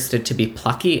actually understood to be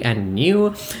plucky and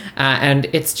new. And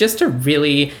it's just a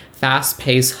really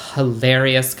fast-paced,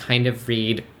 hilarious kind of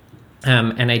read.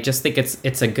 And I just think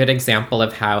it's a good example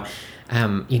of how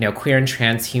queer and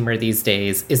trans humor these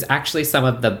days is actually some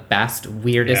of the best,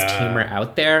 weirdest humor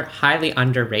out there, highly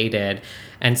underrated.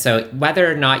 And so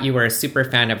whether or not you were a super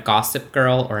fan of Gossip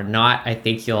Girl or not, I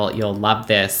think you'll love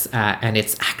this. And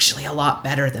it's actually a lot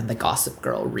better than the Gossip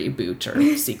Girl reboot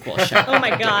or sequel show. Oh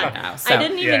my God. So, I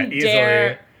didn't even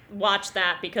dare watch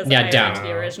that because I liked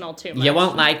the original too much. You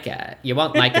won't like it. You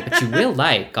won't like it, but you will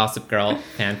like Gossip Girl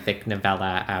fanfic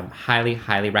novella. Highly,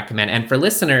 highly recommend. And for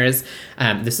listeners,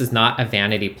 this is not a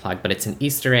vanity plug, but it's an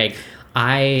Easter egg.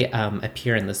 I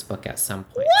appear in this book at some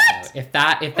point. What? So if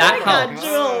that helps.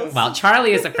 God, well,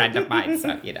 Charlie is a friend of mine,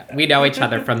 so we know each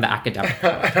other from the academic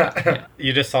world. Yeah.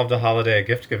 You just solved a holiday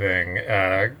gift giving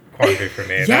quandary for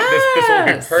me. Yes! This will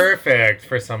be perfect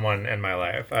for someone in my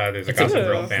life. There's a Gossip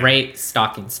Girl fan. Great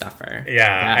stocking stuffer.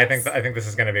 Yeah, Yes. I think this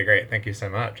is going to be great. Thank you so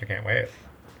much. I can't wait.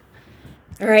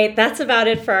 All right, that's about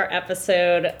it for our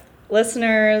episode.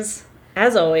 Listeners,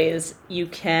 as always, you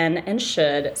can and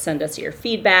should send us your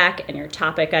feedback and your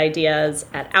topic ideas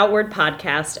at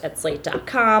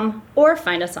outwardpodcast@slate.com, or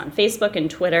find us on Facebook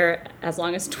and Twitter, as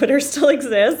long as Twitter still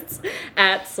exists,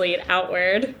 at Slate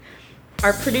Outward.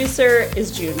 Our producer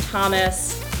is June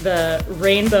Thomas, the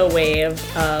rainbow wave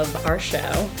of our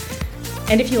show.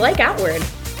 And if you like Outward,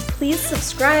 please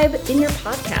subscribe in your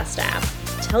podcast app.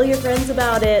 Tell your friends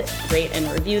about it, rate and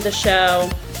review the show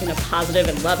in a positive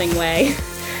and loving way.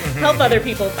 Help other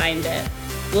people find it.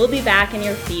 We'll be back in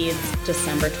your feeds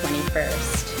December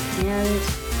 21st. And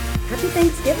happy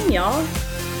Thanksgiving, y'all.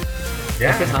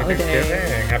 Yeah, Happy holiday.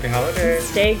 Thanksgiving. Happy holidays.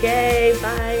 Stay gay.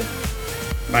 Bye.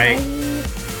 Bye.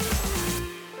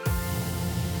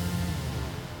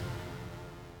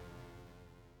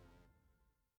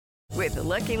 With the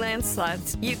Lucky Land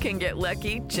Slots, you can get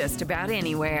lucky just about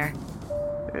anywhere.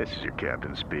 This is your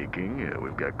captain speaking.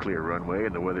 We've got clear runway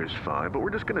and the weather's fine, but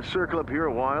we're just going to circle up here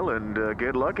a while and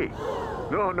get lucky.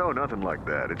 No, nothing like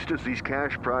that. It's just these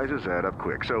cash prizes add up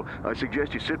quick. So I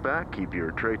suggest you sit back, keep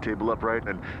your tray table upright,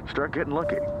 and start getting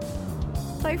lucky.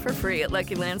 Play for free at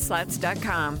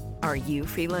LuckyLandSlots.com. Are you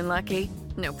feeling lucky?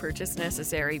 No purchase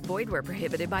necessary. Void where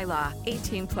prohibited by law.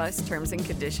 18+ terms and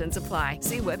conditions apply.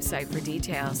 See website for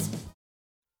details.